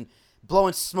straws and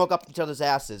blowing smoke up each other's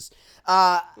asses.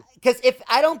 Because if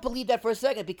I don't believe that for a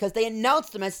second, because they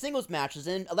announced them as singles matches,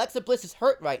 and Alexa Bliss is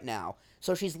hurt right now,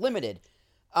 so she's limited.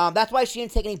 That's why she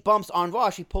didn't take any bumps on Raw.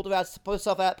 She pulled her ass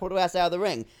out of the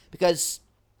ring because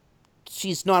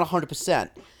she's not 100%.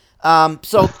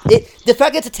 So the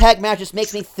fact that it's a tag match just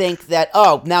makes me think that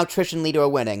now Trish and Lita are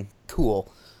winning.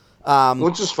 Cool.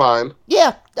 Which is fine.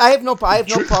 Yeah, I have no problem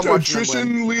watching Trish them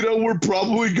win. and Lita were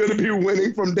probably going to be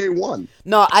winning from day one.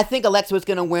 No, I think Alexa was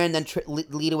going to win, then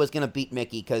Lita was going to beat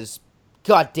Mickey, because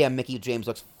goddamn, Mickey James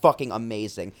looks fucking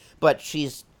amazing. But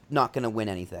she's not going to win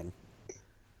anything.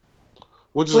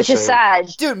 Which Which is sad.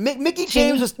 Dude, Mickey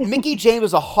James was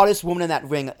the hottest woman in that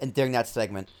ring during that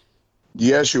segment.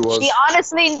 Yeah, she was.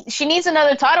 She needs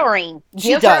another title reign. She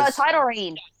Give her does. a title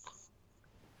reign.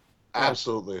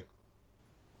 Absolutely.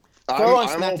 Throw on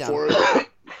I'm all SmackDown. for it.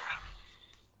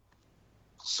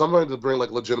 Somebody to bring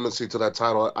like legitimacy to that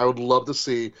title. I would love to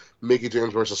see Mickey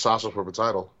James versus Sasha for the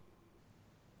title.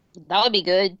 That would be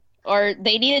good. Or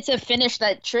they needed to finish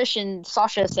that Trish and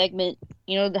Sasha segment.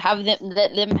 To have let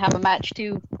them have a match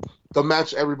too. The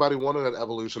match everybody wanted at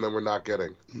Evolution and we're not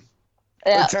getting.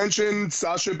 Yeah. Attention,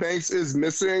 Sasha Banks is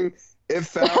missing. If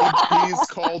found, please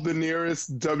call the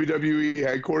nearest WWE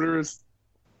headquarters.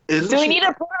 Do we need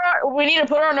to put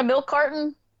her on a milk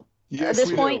carton Yes, at this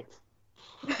we point?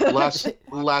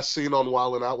 Last scene on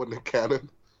Wild 'N Out with Nick Cannon.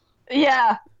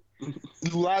 Yeah. do.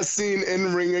 Last scene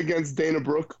in ring against Dana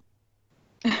Brooke.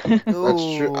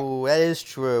 Ooh, that is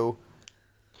true.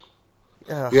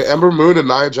 Ugh. Yeah, Ember Moon and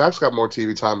Nia Jax got more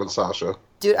TV time than Sasha.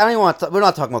 Dude, I don't even want to. We're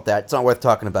not talking about that. It's not worth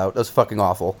talking about. That was fucking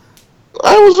awful.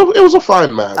 It was a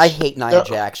fine match. I hate Nia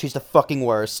Jax. She's the fucking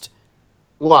worst.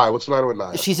 Why? What's the matter with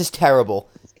Nia? She's just terrible.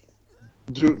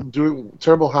 Doing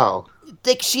terrible how?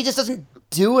 Like, she just doesn't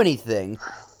do anything.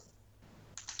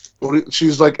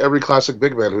 She's like every classic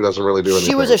big man who doesn't really do anything.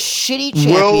 She was a shitty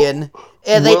champion,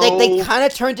 and they kind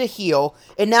of turned to heel,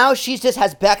 and now she just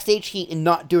has backstage heat and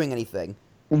not doing anything.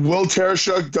 Will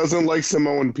Tarashuk doesn't like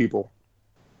Samoan people.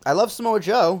 I love Samoa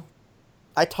Joe.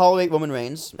 I tolerate Roman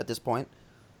Reigns at this point.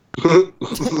 I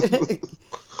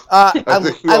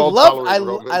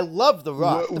love The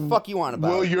Rock. What the fuck you on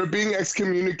about? Will, you're being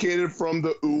excommunicated from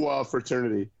the UWA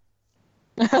fraternity.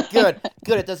 Good.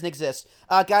 It doesn't exist.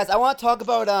 Guys, I want to talk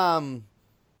about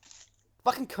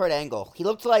fucking Kurt Angle. He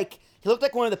looked like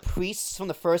one of the priests from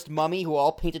the first Mummy who were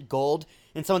all painted gold,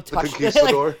 and someone touched him.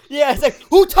 Like, yeah, it's like,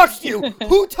 who touched you?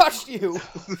 Who touched you?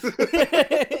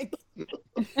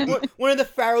 One of the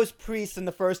Pharaoh's priests in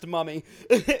the first Mummy.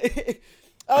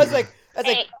 I was like,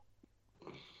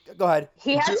 go ahead.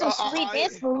 He had some sweet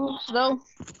dance moves, though.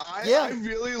 I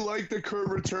really like the Kurt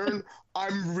return.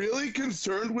 I'm really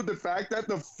concerned with the fact that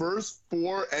the first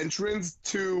 4 entrants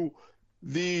to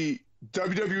the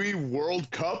WWE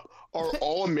World Cup are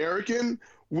all American,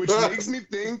 which makes me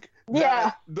think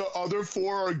that the other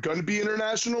 4 are going to be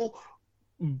international.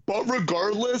 But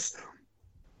regardless,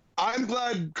 I'm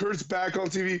glad Kurt's back on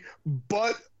TV,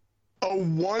 but a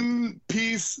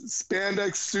one-piece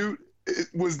spandex suit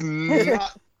was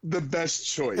not the best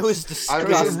choice. It was disgusting.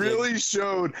 Because it really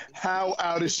showed how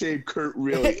out of shape Kurt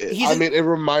really is. I mean, it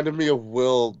reminded me of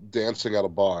Will dancing at a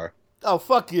bar. Oh,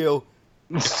 fuck you.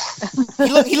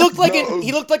 He looked like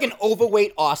an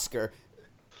overweight Oscar.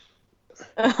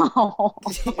 Oh.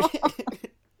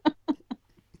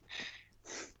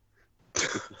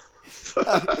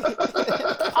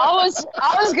 I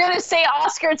was gonna say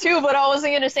Oscar too, but I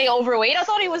wasn't gonna say overweight. I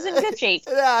thought he was in good shape.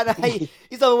 No,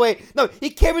 he's overweight. No, he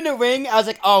came in the ring. I was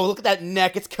like, oh, look at that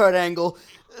neck. It's Kurt Angle.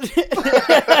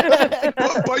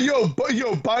 but yo,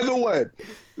 by the way,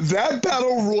 that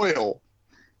battle royal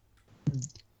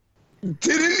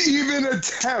didn't even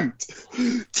attempt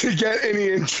to get any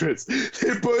interest.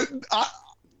 They put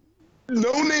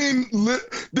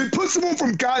they put someone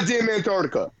from goddamn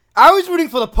Antarctica. I was rooting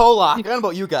for the Pollock. I don't know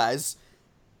about you guys.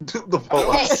 The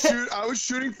Pollock. I was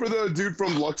shooting for the dude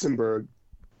from Luxembourg.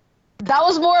 That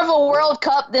was more of a World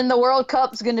Cup than the World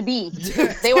Cup's gonna be.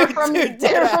 They were from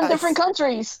different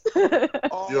countries.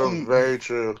 You're very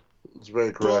true. It's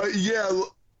very correct. But yeah,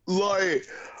 like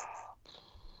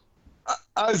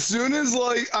as soon as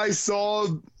I saw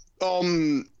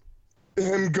him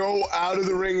go out of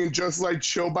the ring and just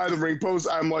chill by the ring post,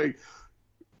 I'm like,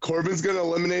 Corbin's gonna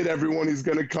eliminate everyone. He's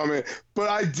gonna come in, but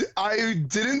I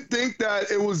didn't think that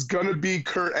it was gonna be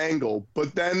Kurt Angle.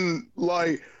 But then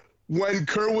when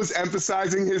Kurt was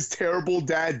emphasizing his terrible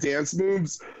dad dance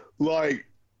moves,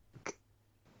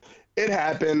 it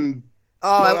happened.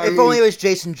 Oh, if only it was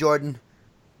Jason Jordan.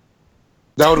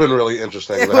 That would have been really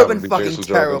interesting. It would have been fucking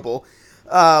terrible.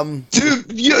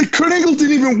 Dude, Kurt Angle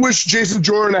didn't even wish Jason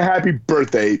Jordan a happy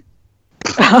birthday.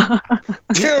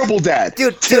 Terrible dad.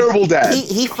 Terrible dad.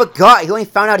 He forgot. He only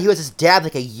found out he was his dad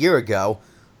a year ago.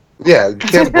 Yeah, you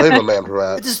can't blame a man for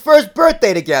that. It's his first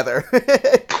birthday together.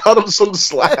 Cut him some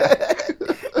slack.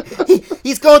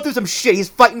 He's going through some shit. He's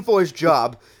fighting for his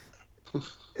job.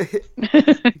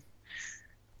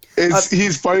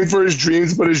 He's fighting for his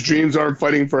dreams, but his dreams aren't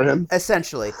fighting for him.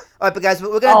 Essentially. All right, but guys,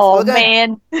 we're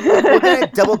gonna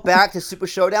double back to Super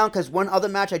Showdown because one other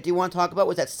match I do want to talk about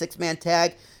was that 6-man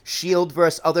tag, Shield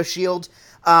versus other Shield.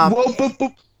 Well, but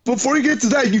before you get to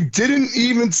that, you didn't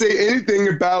even say anything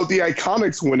about the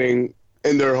Iconics winning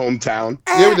in their hometown.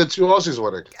 Yeah, we did 2 Aussies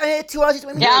winning. 2 Aussies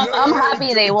winning. Yeah, I'm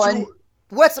happy they won.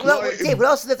 What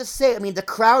else is there to say? I mean, the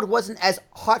crowd wasn't as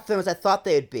hot for them as I thought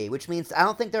they'd be, which means I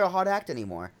don't think they're a hot act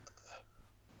anymore.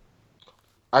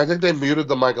 I think they muted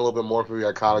the mic a little bit more for the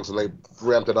Iconics, and they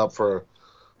ramped it up for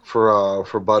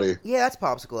Buddy. Yeah, that's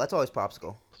Popsicle. That's always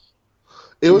Popsicle.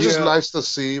 It was just nice to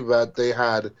see that they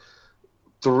had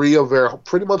 3 of their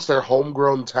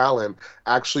homegrown talent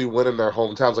actually win in their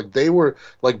hometowns. They were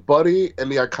Buddy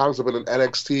and the Iconics have been in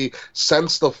NXT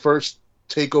since the first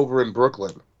takeover in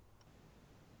Brooklyn.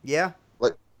 Yeah.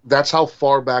 That's how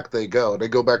far back they go. They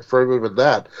go back further than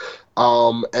that.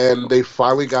 And they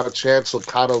finally got a chance to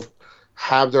kind of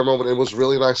have their moment. It was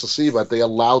really nice to see that they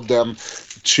allowed them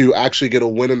to actually get a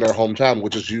win in their hometown,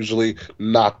 which is usually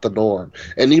not the norm.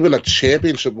 And even a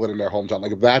championship win in their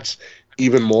hometown, that's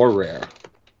even more rare.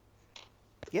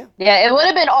 Yeah, it would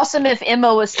have been awesome if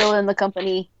Emma was still in the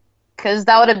company, because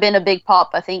that would have been a big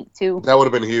pop, I think, too. That would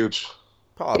have been huge.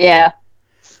 Probably. Yeah.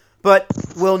 But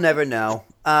we'll never know.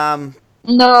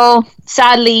 No,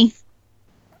 sadly.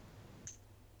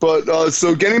 But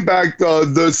so getting back the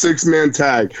 6-man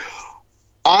tag,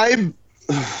 It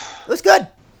was good.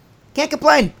 Can't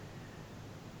complain.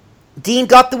 Dean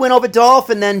got the win over Dolph,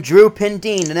 and then Drew pinned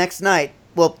Dean the next night.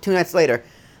 Well, 2 nights later.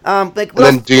 And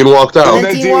then Dean walked out. And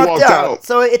then Dean walked out.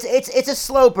 So it's a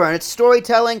slow burn. It's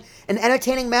storytelling and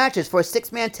entertaining matches for a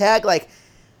 6-man tag. Like,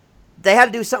 they had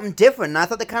to do something different, and I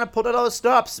thought they kind of pulled out all the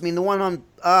stops. I mean, the one on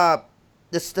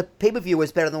the pay-per-view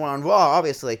was better than the one on Raw,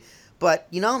 obviously. But,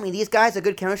 you know, I mean, these guys are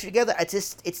good chemistry together.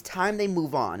 It's time they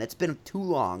move on. It's been too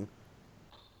long.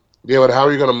 Yeah, but how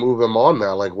are you going to move them on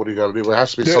now? Like, what are you going to do? There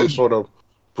has to be some sort of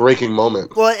breaking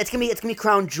moment. Well, it's gonna be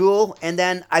Crown Jewel, and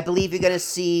then I believe you're gonna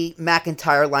see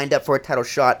McIntyre lined up for a title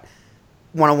shot,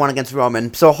 1-on-1 against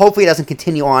Roman. So hopefully it doesn't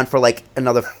continue on for like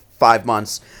another 5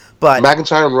 months. But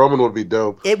McIntyre and Roman would be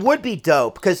dope. It would be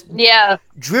dope because Yeah.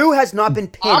 Drew has not been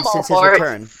pinned since his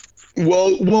return.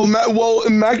 well,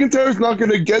 McIntyre's not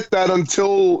going to get that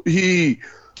until he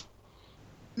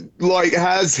like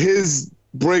has his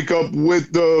breakup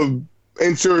with the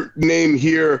insert name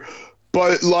here.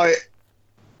 But like,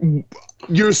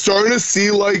 you're starting to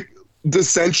see like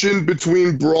dissension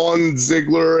between Braun,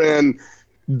 Ziggler, and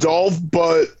Dolph,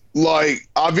 but like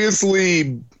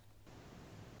obviously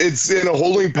it's in a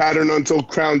holding pattern until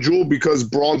Crown Jewel because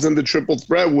Braun's in the triple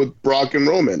threat with Brock and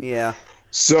Roman. Yeah.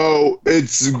 So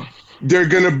they're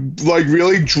gonna like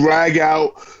really drag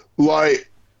out like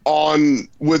on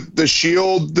with the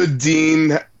Shield, the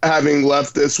Dean having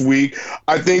left this week.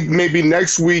 I think maybe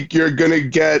next week you're gonna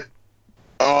get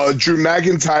Drew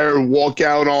McIntyre walk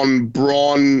out on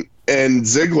Braun and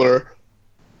Ziggler.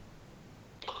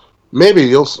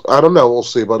 Maybe I don't know. We'll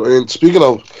see. But I mean, speaking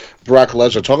of Brock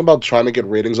Lesnar, talking about trying to get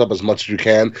ratings up as much as you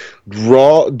can.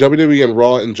 WWE and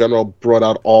Raw in general brought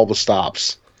out all the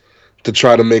stops to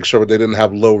try to make sure they didn't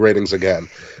have low ratings again.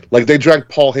 Like they dragged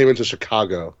Paul Heyman to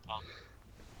Chicago.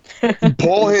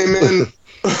 Paul Heyman,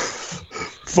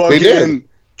 fucking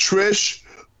Trish,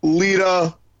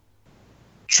 Lita,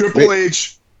 Triple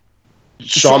H,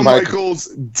 Shawn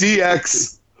Michaels,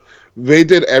 DX. They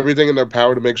did everything in their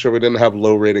power to make sure we didn't have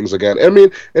low ratings again. I mean,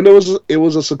 and it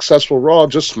was a successful Raw.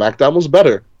 Just SmackDown was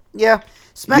better. Yeah.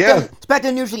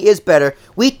 SmackDown usually is better.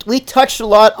 We touched a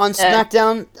lot on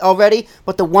SmackDown already,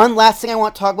 but the one last thing I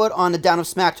want to talk about on the Down of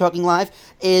Smack Talking Live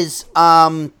is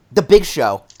the Big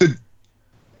Show.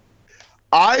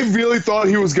 I really thought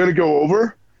he was going to go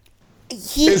over.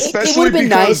 It would have been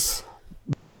nice.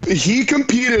 He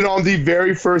competed on the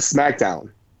very first SmackDown.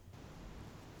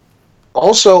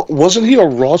 Also, wasn't he a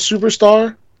Raw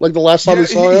superstar? Like the last time we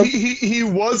saw him? He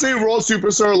was a Raw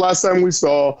superstar last time we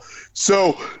saw.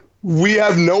 So we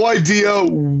have no idea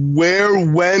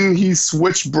when he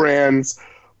switched brands.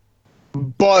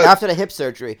 But after the hip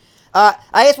surgery. One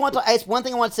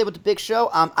thing I want to say with the Big Show.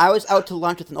 I was out to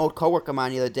lunch with an old coworker of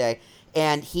mine the other day,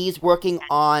 and he's working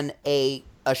on a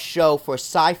show for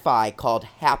Sci-Fi called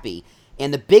Happy,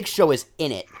 and the Big Show is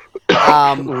in it.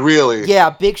 Really? Yeah,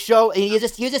 Big Show. And he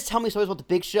just tell me stories about the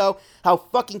Big Show, how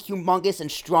fucking humongous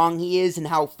and strong he is, and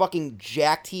how fucking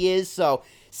jacked he is. So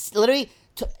literally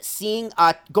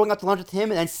going out to lunch with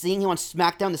him and then seeing him on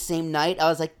SmackDown the same night, I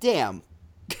was like, damn,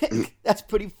 that's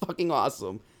pretty fucking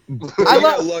awesome. I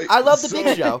love the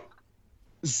Big Show.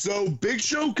 So Big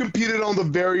Show competed on the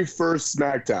very first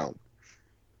SmackDown.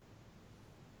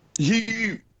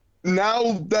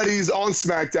 Now that he's on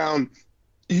SmackDown,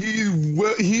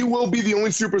 he will be the only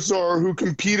superstar who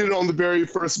competed on the very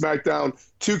first SmackDown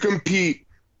to compete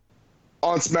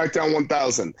on SmackDown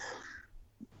 1000.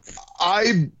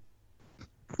 I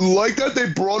like that they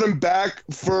brought him back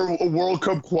for a World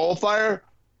Cup qualifier,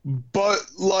 but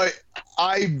like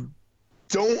I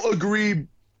don't agree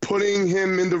putting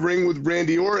him in the ring with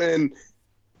Randy Orton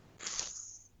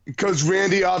because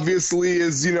Randy obviously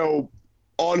is,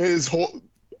 on his whole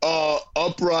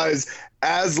uprise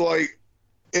as like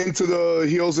into the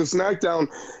heels of SmackDown,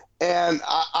 and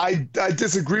I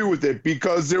disagree with it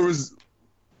because there was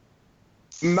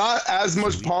not as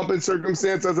much pomp and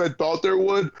circumstance as I thought there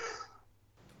would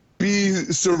be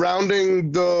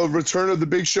surrounding the return of the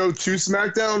Big Show to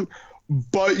SmackDown,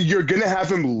 but you're gonna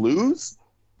have him lose?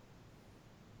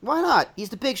 Why not? He's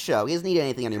the Big Show. He doesn't need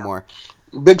anything anymore.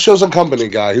 Big Show's a company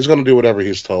guy. He's going to do whatever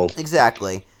he's told.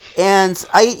 Exactly. And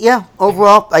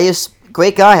overall,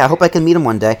 Great guy. I hope I can meet him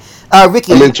one day.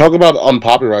 Ricky. I mean, talk about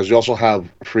unpopularized. You also have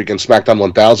freaking SmackDown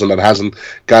 1000 that hasn't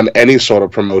gotten any sort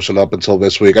of promotion up until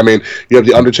this week. I mean, you have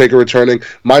The Undertaker returning.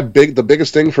 The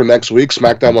biggest thing for next week,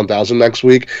 SmackDown 1000 next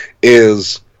week,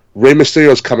 is Rey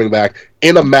Mysterio's coming back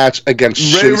in a match against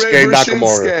Shinsuke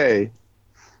Nakamura.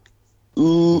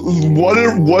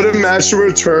 What a match to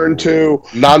return to.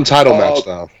 Non-title match,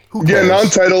 though. Yeah,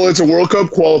 non-title. It's a World Cup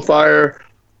qualifier.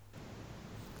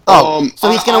 So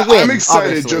he's going to win. I'm excited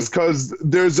obviously. just because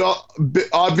there's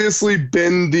obviously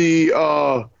been the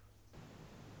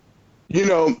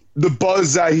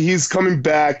buzz that he's coming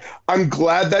back. I'm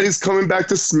glad that he's coming back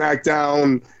to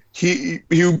SmackDown. He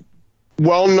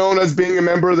well known as being a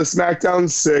member of the SmackDown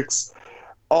 6.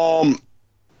 I'm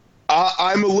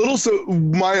a little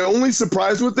my only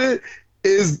surprise with it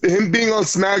is him being on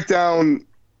SmackDown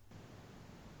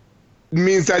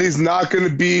means that he's not going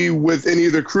to be with any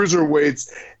of the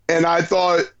cruiserweights. And I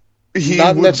thought he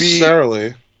not would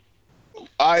necessarily.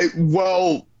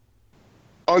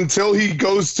 Until he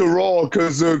goes to Raw,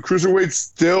 because the cruiserweights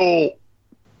still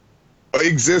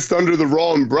exist under the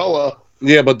Raw umbrella.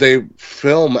 Yeah, but they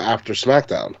film after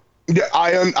SmackDown. Yeah,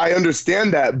 I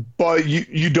understand that, but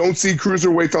you don't see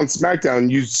cruiserweights on SmackDown.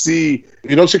 You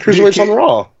don't see cruiserweights on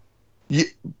Raw.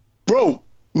 Bro,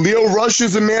 Leo Rush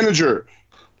is a manager.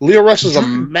 Leo Rush is a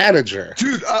manager.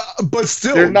 Dude, but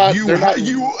still, you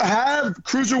have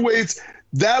cruiserweights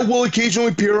that will occasionally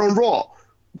appear on Raw.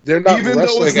 They're not even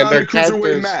wrestling, though it's not and a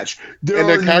cruiserweight match. There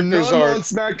their are characters none are on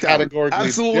SmackDown. categorically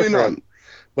Absolutely different. none.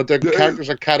 But their characters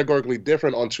are categorically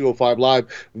different on 205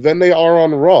 Live than they are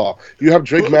on Raw. You have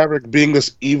Drake Maverick being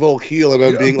this evil heel and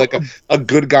then being like a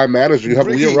good guy manager. You have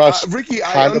Leo Rush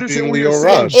kind of being Leo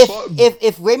Rush.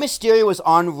 If Rey Mysterio was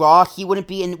on Raw, he wouldn't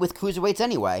be in with cruiserweights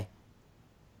anyway.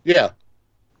 Yeah.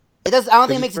 I don't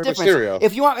think it makes a difference. Mysterio.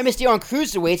 If you want Rey Mysterio on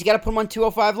cruiserweights, you got to put him on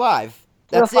 205 Live.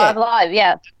 That's 205 it. Live,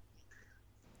 yeah.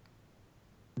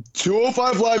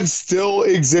 205 Live still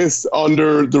exists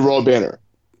under the Raw banner.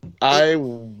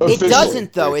 It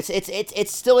doesn't though.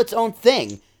 It's still its own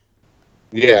thing.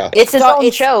 Yeah, it's its own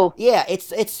show. Yeah,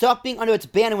 it stopped being under its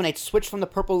banner when they switched from the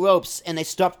purple ropes and they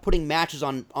stopped putting matches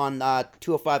on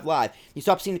 205 Live. You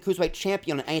stopped seeing the Cruiserweight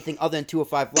Champion on anything other than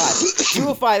 205 Live.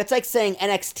 205, it's like saying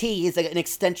NXT is like an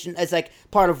extension, as like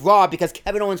part of Raw because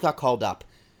Kevin Owens got called up.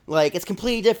 Like, it's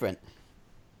completely different.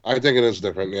 I think it is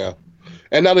different, yeah.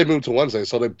 And now they moved to Wednesday,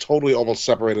 so they've totally almost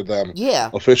separated them. Yeah,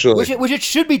 officially. Which it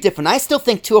should be different. I still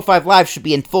think 205 Live should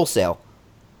be in Full Sail.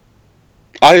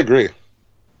 I agree.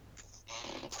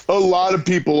 A lot of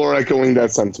people are echoing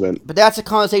that sentiment. But that's a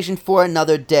conversation for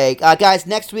another day. Guys,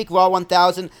 next week, Raw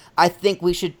 1000, I think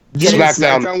we should...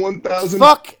 SmackDown 1000?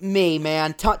 Fuck me,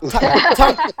 man. Tongue-tied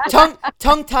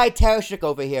Tereshuk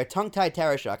over here. Tongue-tied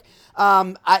Tereshuk.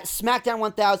 SmackDown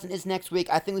 1000 is next week.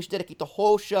 I think we should dedicate the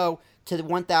whole show to the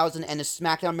 1000 and the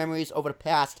SmackDown memories over the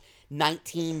past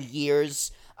 19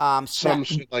 years. Some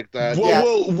shit like that.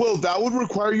 Well, that would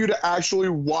require you to actually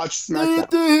watch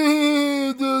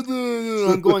SmackDown.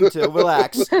 I'm going to.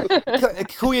 Relax.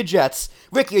 Cool your jets.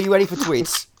 Ricky, are you ready for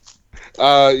tweets?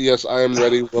 Yes, I am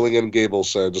ready, willing, and able,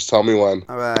 sir. Just tell me when.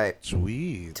 All right.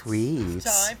 Tweets.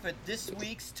 Time for this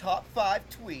week's top 5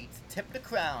 tweets. Tip the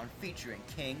Crown featuring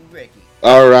King Ricky.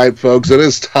 All right, folks. It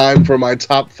is time for my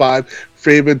top 5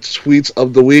 favorite tweets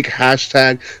of the week.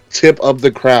 Hashtag Tip of the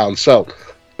Crown. So,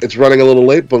 it's running a little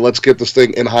late, but let's get this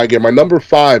thing in high gear. My number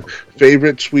 5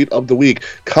 favorite tweet of the week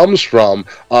comes from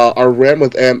our Rant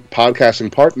with Ant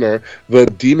podcasting partner, the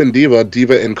Demon Diva,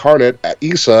 Diva Incarnate,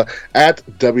 Issa, at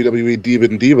WWE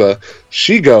Demon Diva.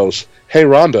 She goes, "Hey,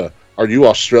 Rhonda, are you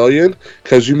Australian?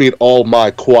 Because you meet all my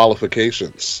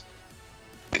qualifications."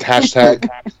 Hashtag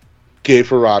gay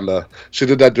for Rhonda. She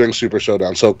did that during Super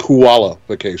Showdown, so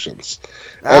qualifications.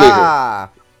 Anywho.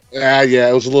 Yeah,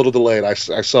 it was a little delayed. I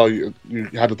saw you. You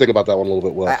had to think about that one a little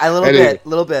bit, Will. A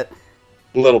little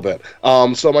bit.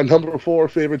 So my number 4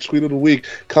 favorite tweet of the week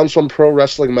comes from Pro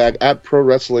Wrestling Mag, at Pro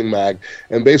Wrestling Mag,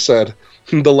 and they said,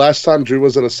 the last time Drew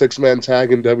was in a 6-man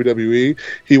tag in WWE,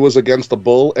 he was against the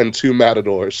Bull and 2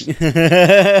 Matadors.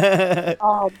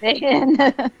 Oh,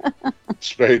 man.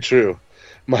 It's very true.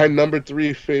 My number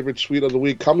 3 favorite tweet of the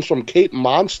week comes from Kate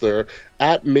Monster,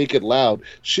 at Make It Loud.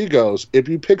 She goes, if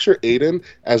you picture Aiden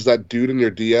as that dude in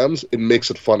your DMs, it makes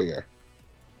it funnier.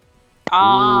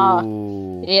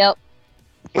 Yep.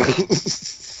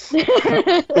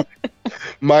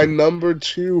 My number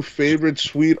 2 favorite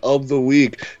tweet of the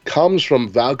week comes from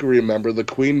Valkyrie member, the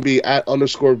Queen Bee, at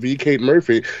 _V Kate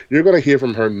Murphy. You're going to hear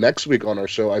from her next week on our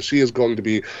show, as she is going to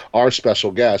be our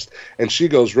special guest. And she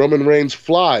goes, Roman Reigns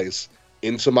flies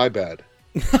into my bed.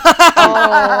 So,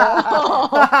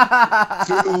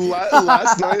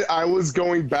 last night, I was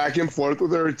going back and forth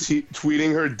with her,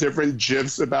 tweeting her different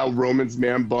gifs about Roman's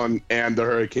man bun and the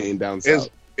hurricane down south.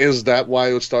 Is that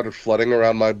why it started flooding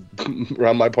around my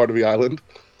part of the island?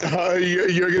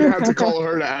 You're gonna have to call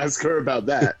her to ask her about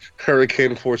that.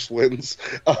 Hurricane force winds.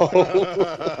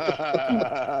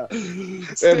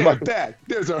 Stand back.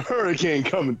 There's a hurricane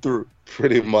coming through.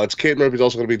 Pretty much. Kate Murphy's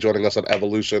also going to be joining us on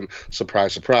Evolution.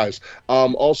 Surprise, surprise.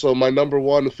 Also, my number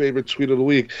one favorite tweet of the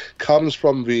week comes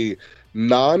from the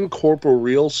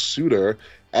non-corporeal suitor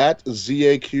at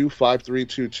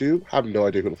ZAQ5322. I have no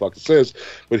idea who the fuck this is,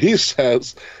 but he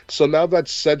says, so now that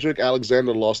Cedric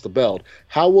Alexander lost the belt,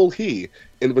 how will he,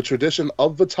 in the tradition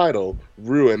of the title,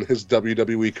 ruin his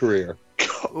WWE career?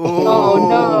 Oh,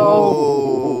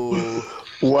 no.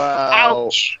 Wow.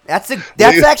 Ouch. That's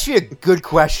actually a good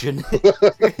question.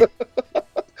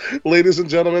 Ladies and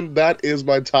gentlemen, that is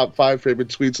my top 5 favorite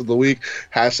tweets of the week.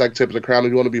 Hashtag Tip of the Crown.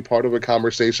 If you want to be part of a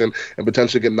conversation and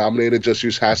potentially get nominated, just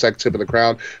use hashtag Tip of the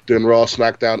Crown during Raw,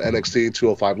 SmackDown, NXT,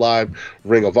 205 Live,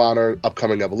 Ring of Honor,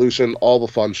 upcoming Evolution, all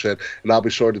the fun shit. And I'll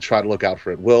be sure to try to look out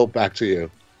for it. Will, back to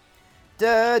you.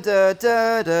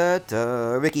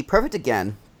 Ricky, perfect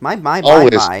again. My.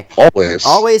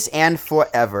 Always and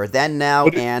forever. Then, now,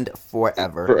 and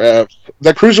forever.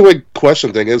 That cruiserweight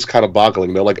question thing is kind of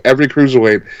boggling, though. Like, every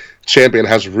cruiserweight champion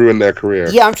has ruined their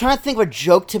career. Yeah, I'm trying to think of a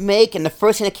joke to make, and the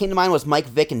first thing that came to mind was Mike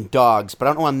Vick and dogs, but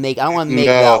I don't want to make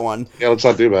that one. Yeah, let's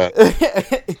not do that.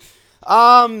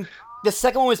 The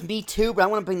second one was Me Too, but I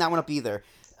don't want to bring that one up either.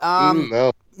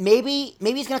 No. Maybe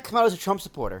he's gonna come out as a Trump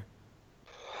supporter.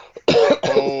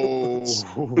 Oh.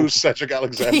 Who's Cedric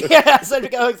Alexander? Yeah,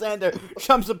 Cedric Alexander,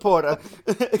 Trump supporter.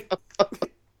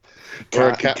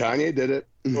 Kanye did it.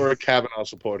 Or a Kavanaugh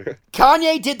supporter.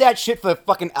 Kanye did that shit for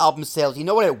fucking album sales. You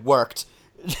know what? It worked.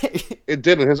 It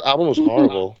didn't. His album was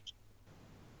horrible.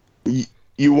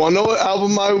 You want to know what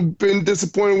album I've been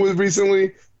disappointed with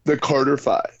recently? The Carter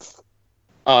 5.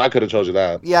 Oh, I could have told you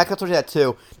that. Yeah, I could have told you that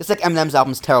too. It's like Eminem's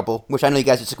album's terrible, which I know you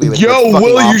guys disagree with. Yo, Will,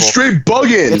 Will, you straight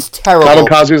bugging. It's terrible.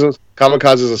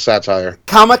 Kamikaze is a satire.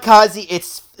 Kamikaze,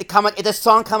 the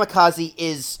song Kamikaze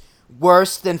is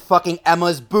worse than fucking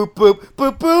Emma's boop boop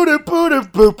boop boop boop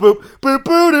boop boop boop boop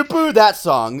boop boop. That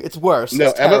song, it's worse. No,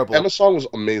 it's terrible. Emma's song was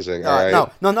amazing. All right?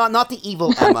 No, not the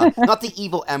evil Emma, not the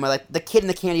evil Emma, like the kid in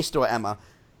the candy store Emma.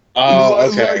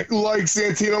 Oh, okay. Like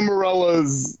Santino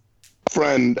Marella's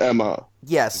friend Emma.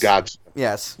 Yes. Gotcha.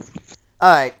 Yes.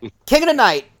 All right, King of the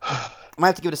Night. I might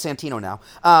have to give it to Santino now.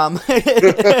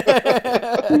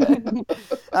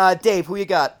 Dave, who you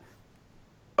got?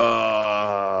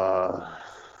 All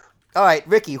right,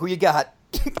 Ricky, who you got?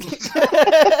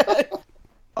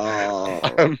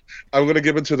 I'm gonna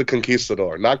give it to the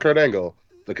Conquistador, not Kurt Angle.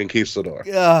 The Conquistador.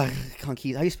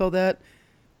 Conquistador. How you spell that?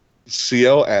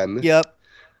 CON. Yep.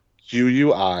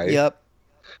 QUI. Yep.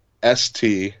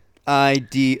 ST.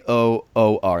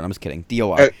 IDOOR. I'm just kidding.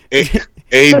 DOR.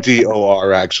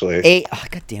 ADOR actually.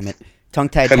 God damn it.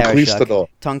 Tongue-tied Tarashuk.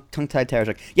 Tongue-tied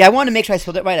Tarashuk. Yeah, I wanted to make sure I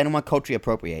spelled it right. I don't want to culturally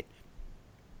appropriate.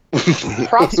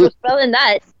 Props for spelling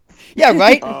that. Yeah,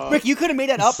 right? Rick, you could have made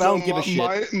that up, but I don't give a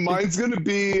shit. Mine's going to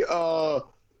be the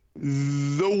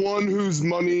one whose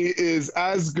money is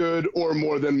as good or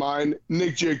more than mine,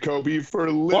 Nick Jacoby, for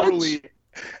literally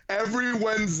every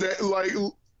Wednesday, like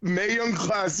Mae Young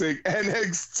Classic,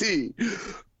 NXT.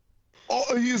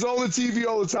 He's on the TV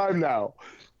all the time now.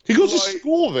 He goes to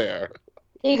school there.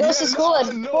 He goes to school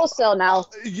at Wholesale now.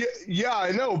 Yeah,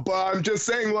 I know, but I'm just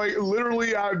saying, like,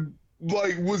 literally, I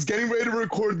was getting ready to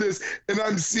record this, and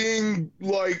I'm seeing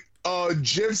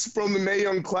gifs from the Mae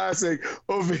Young Classic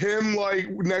of him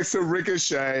next to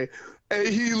Ricochet. And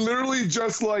he literally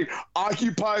just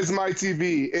occupies my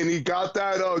TV, and he got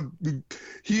that.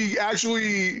 He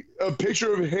actually a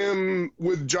picture of him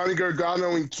with Johnny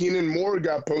Gargano and Keenan Moore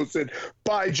got posted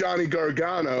by Johnny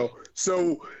Gargano.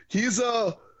 So he's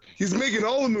making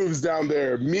all the moves down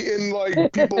there, meeting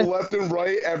people left and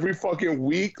right every fucking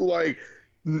week. Yo,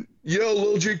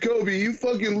 Lil Jacoby, you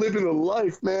fucking living the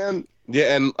life, man.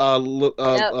 Yeah, and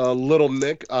Little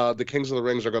Nick, the Kings of the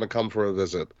Rings are going to come for a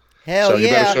visit. Hell so you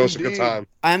yeah. better show us a good time.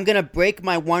 I'm going to break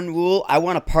my one rule. I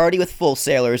want to party with Full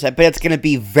Sailors. I bet it's going to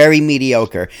be very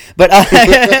mediocre. But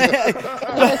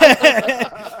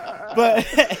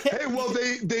hey, well,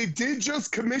 they did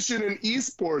just commission an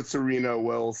esports arena,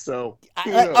 Will, so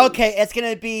okay, it's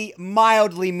going to be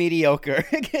mildly mediocre.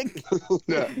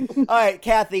 Yeah. All right,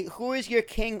 Kathy, who is your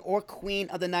king or queen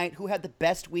of the night? Who had the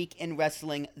best week in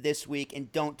wrestling this week?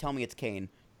 And don't tell me it's Kane.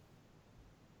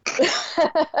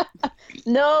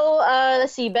 No,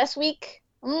 let's see. Best week?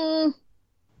 Man,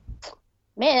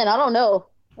 I don't know.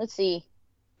 Let's see.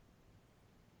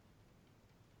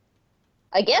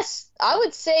 I guess I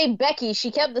would say Becky.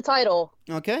 She kept the title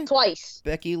Okay. twice.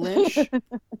 Becky Lynch.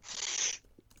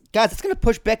 Guys, it's gonna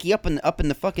push Becky up in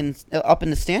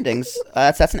the standings.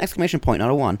 That's an exclamation point, not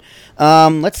a 1.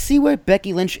 Let's see where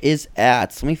Becky Lynch is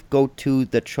at. So let me go to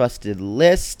the trusted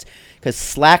list because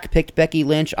Slack picked Becky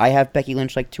Lynch. I have Becky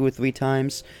Lynch like 2 or 3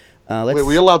 times. Wait,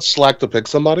 we allowed Slack to pick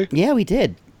somebody? Yeah, we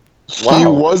did. He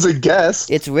was a guest.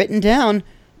 It's written down.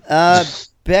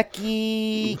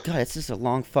 Becky. God, it's just a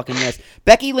long fucking list.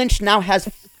 Becky Lynch now has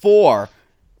 4,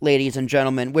 ladies and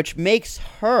gentlemen, which makes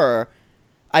her,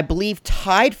 I believe,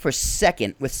 tied for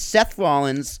second with Seth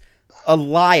Rollins,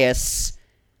 Elias,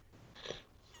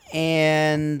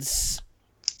 and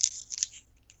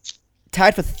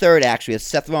tied for third, actually, with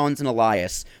Seth Rollins and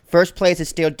Elias. First place is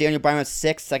still Daniel Bryan with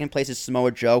 6. Second place is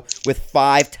Samoa Joe with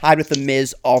 5. Tied with The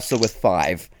Miz, also with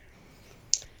 5.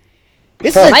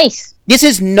 Nice. This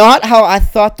is not how I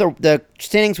thought the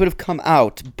standings would have come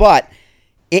out, but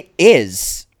it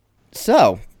is.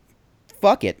 So,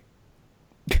 fuck it.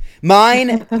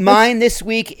 Mine this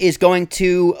week is going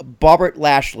to Bobbert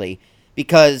Lashley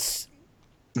because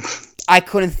I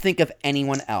couldn't think of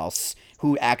anyone else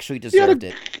who actually deserved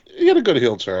it. He had a good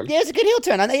heel turn. Yeah, it's a good heel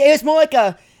turn. It was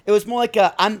more like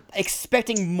a I'm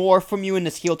expecting more from you in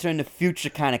this heel turn in the future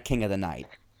kind of King of the Night.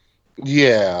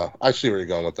 Yeah, I see where you're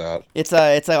going with that. It's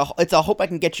a hope I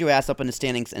can get your ass up in the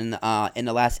standings in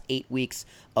the last 8 weeks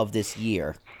of this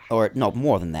year, or no,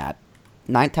 more than that.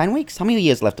 10 weeks? How many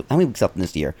weeks left in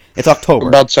this year? It's October.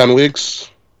 About 10 weeks.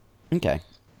 Okay.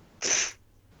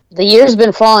 The year's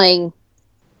been flying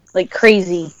like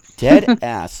crazy. Dead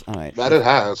ass. All right. That it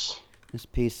has. This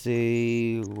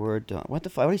PC, we're done. What the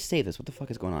fuck? I already saved this. What the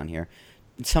fuck is going on here?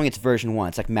 It's telling me it's version 1.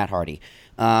 It's like Matt Hardy.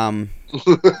 All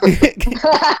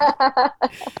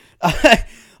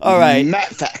right. Matt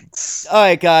Facts. All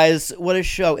right, guys. What a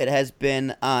show it has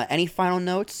been. Any final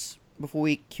notes before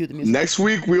we cue the music? Next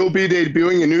week, we'll be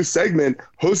debuting a new segment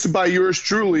hosted by yours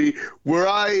truly, where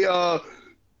I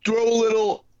throw a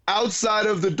little outside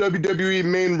of the WWE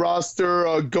main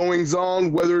roster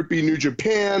goings-on, whether it be New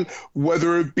Japan,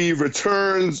 whether it be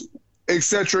returns,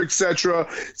 etc., etc.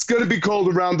 It's going to be called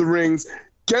Around the Rings.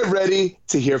 Get ready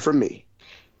to hear from me.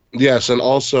 Yes, and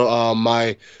also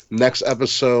my next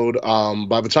episode,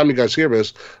 by the time you guys hear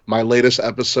this, my latest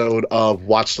episode of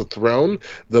Watch the Throne,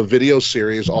 the video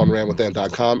series on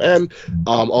rantwithan.com and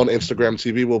on Instagram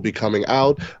TV will be coming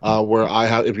out, where I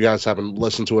have, if you guys haven't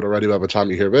listened to it already by the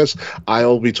time you hear this,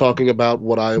 I'll be talking about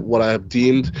what I have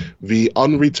deemed the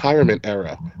unretirement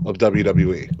era of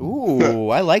WWE. Ooh,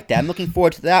 I like that. I'm looking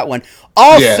forward to that one.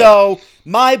 Also,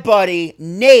 my buddy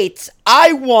Nate,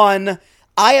 I won.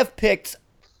 I have picked...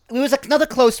 It was another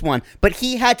close one, but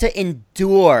he had to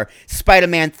endure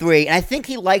Spider-Man 3, and I think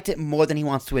he liked it more than he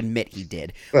wants to admit he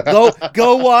did. Go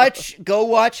watch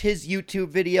his YouTube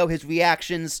video, his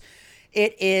reactions.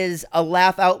 It is a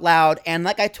laugh out loud, and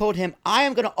like I told him, I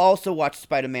am going to also watch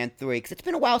Spider-Man 3, because it's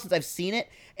been a while since I've seen it,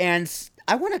 and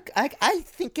I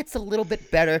think it's a little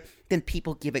bit better than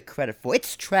people give it credit for.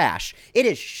 It's trash. It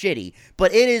is shitty,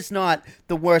 but it is not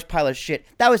the worst pile of shit.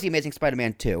 That was The Amazing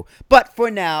Spider-Man 2. But for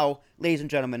now, ladies and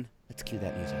gentlemen, let's cue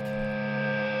that music.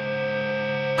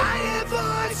 I hear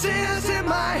voices in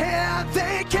my head,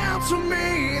 they counsel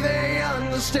me, they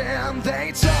understand,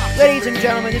 they talk. Ladies and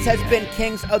gentlemen, this has been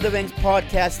Kings of the Rings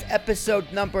podcast,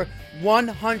 episode number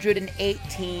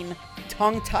 118,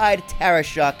 Tongue-Tied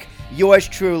Tarashuk. Yours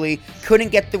truly.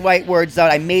 Couldn't get the right words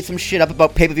out. I made some shit up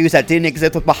about pay-per-views that didn't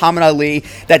exist with Muhammad Ali.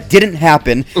 That didn't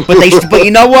happen. But you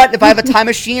know what? If I have a time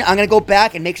machine, I'm going to go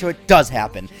back and make sure it does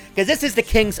happen. Because this is the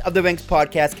Kings of the Rings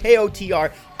podcast,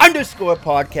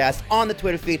 KOTR_podcast, on the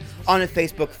Twitter feed, on the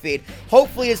Facebook feed.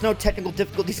 Hopefully there's no technical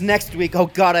difficulties next week. Oh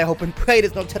God, I hope and pray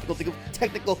there's no technical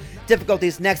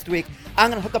difficulties next week. I'm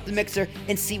going to hook up the mixer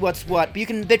and see what's what. But you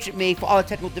can bitch at me for all the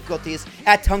technical difficulties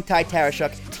at Tongue-Tied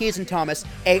Tarashuk, T as in Thomas,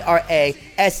 ARASHUK,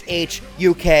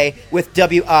 with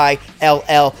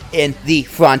WILL in the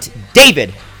front.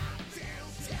 David!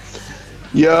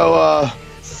 Yo,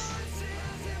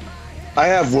 I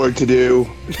have work to do.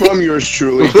 From yours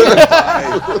truly.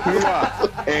 Bye.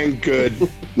 And good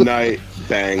night.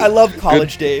 Bang. I love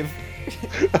College Dave.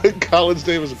 College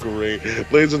Dave was great.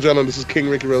 Ladies and gentlemen, this is King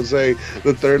Ricky Rose, the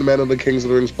third man of the Kings of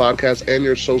the Rings podcast and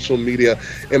your social media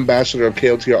ambassador of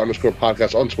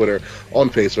KOTR_podcast on Twitter, on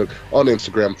Facebook, on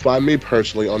Instagram. Find me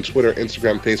personally on Twitter,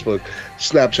 Instagram, Facebook,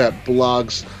 Snapchat,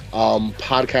 blogs,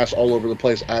 podcasts all over the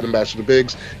place at Ambassador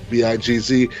Biggs,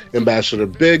 BIGZ, Ambassador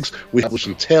Biggs. We have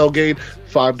some tailgate,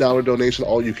 $5 donation,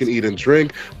 all you can eat and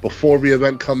drink. Before the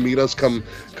event, come meet us, come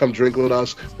drink with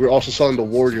us. We're also selling the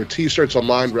Warrior t-shirts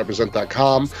online,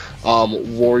 represent.com,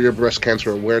 Warrior Breast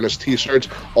Cancer Awareness t-shirts.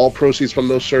 All proceeds from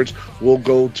those shirts will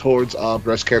go towards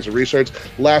breast cancer research.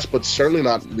 Last but certainly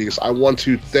not least, I want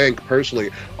to thank personally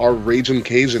our Raging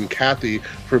Cajun, Kathy,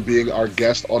 for being our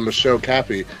guest on the show.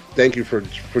 Kathy, thank you for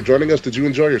joining us. Did you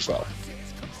enjoy yourself?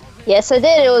 Yes, I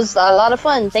did. It was a lot of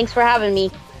fun. Thanks for having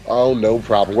me. Oh, no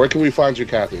problem. Where can we find you,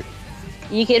 Kathy?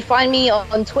 You can find me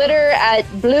on Twitter at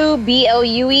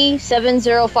BLUE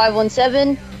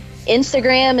 70517.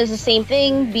 Instagram is the same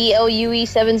thing, BLUE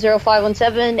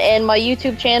 70517, and my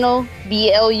YouTube channel,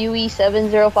 BLUE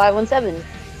 70517.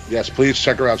 Yes, please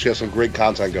check her out. She has some great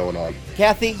content going on.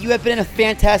 Kathy, you have been a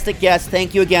fantastic guest.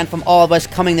 Thank you again from all of us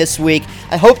coming this week.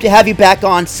 I hope to have you back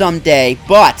on someday.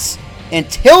 But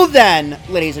until then,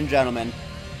 ladies and gentlemen,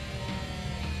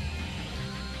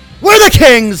 we're the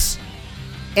kings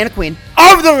and a queen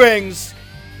of the rings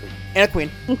and a queen.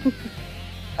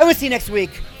 I will see you next week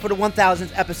for the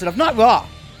 1000th episode of not Raw,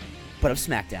 but of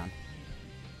SmackDown.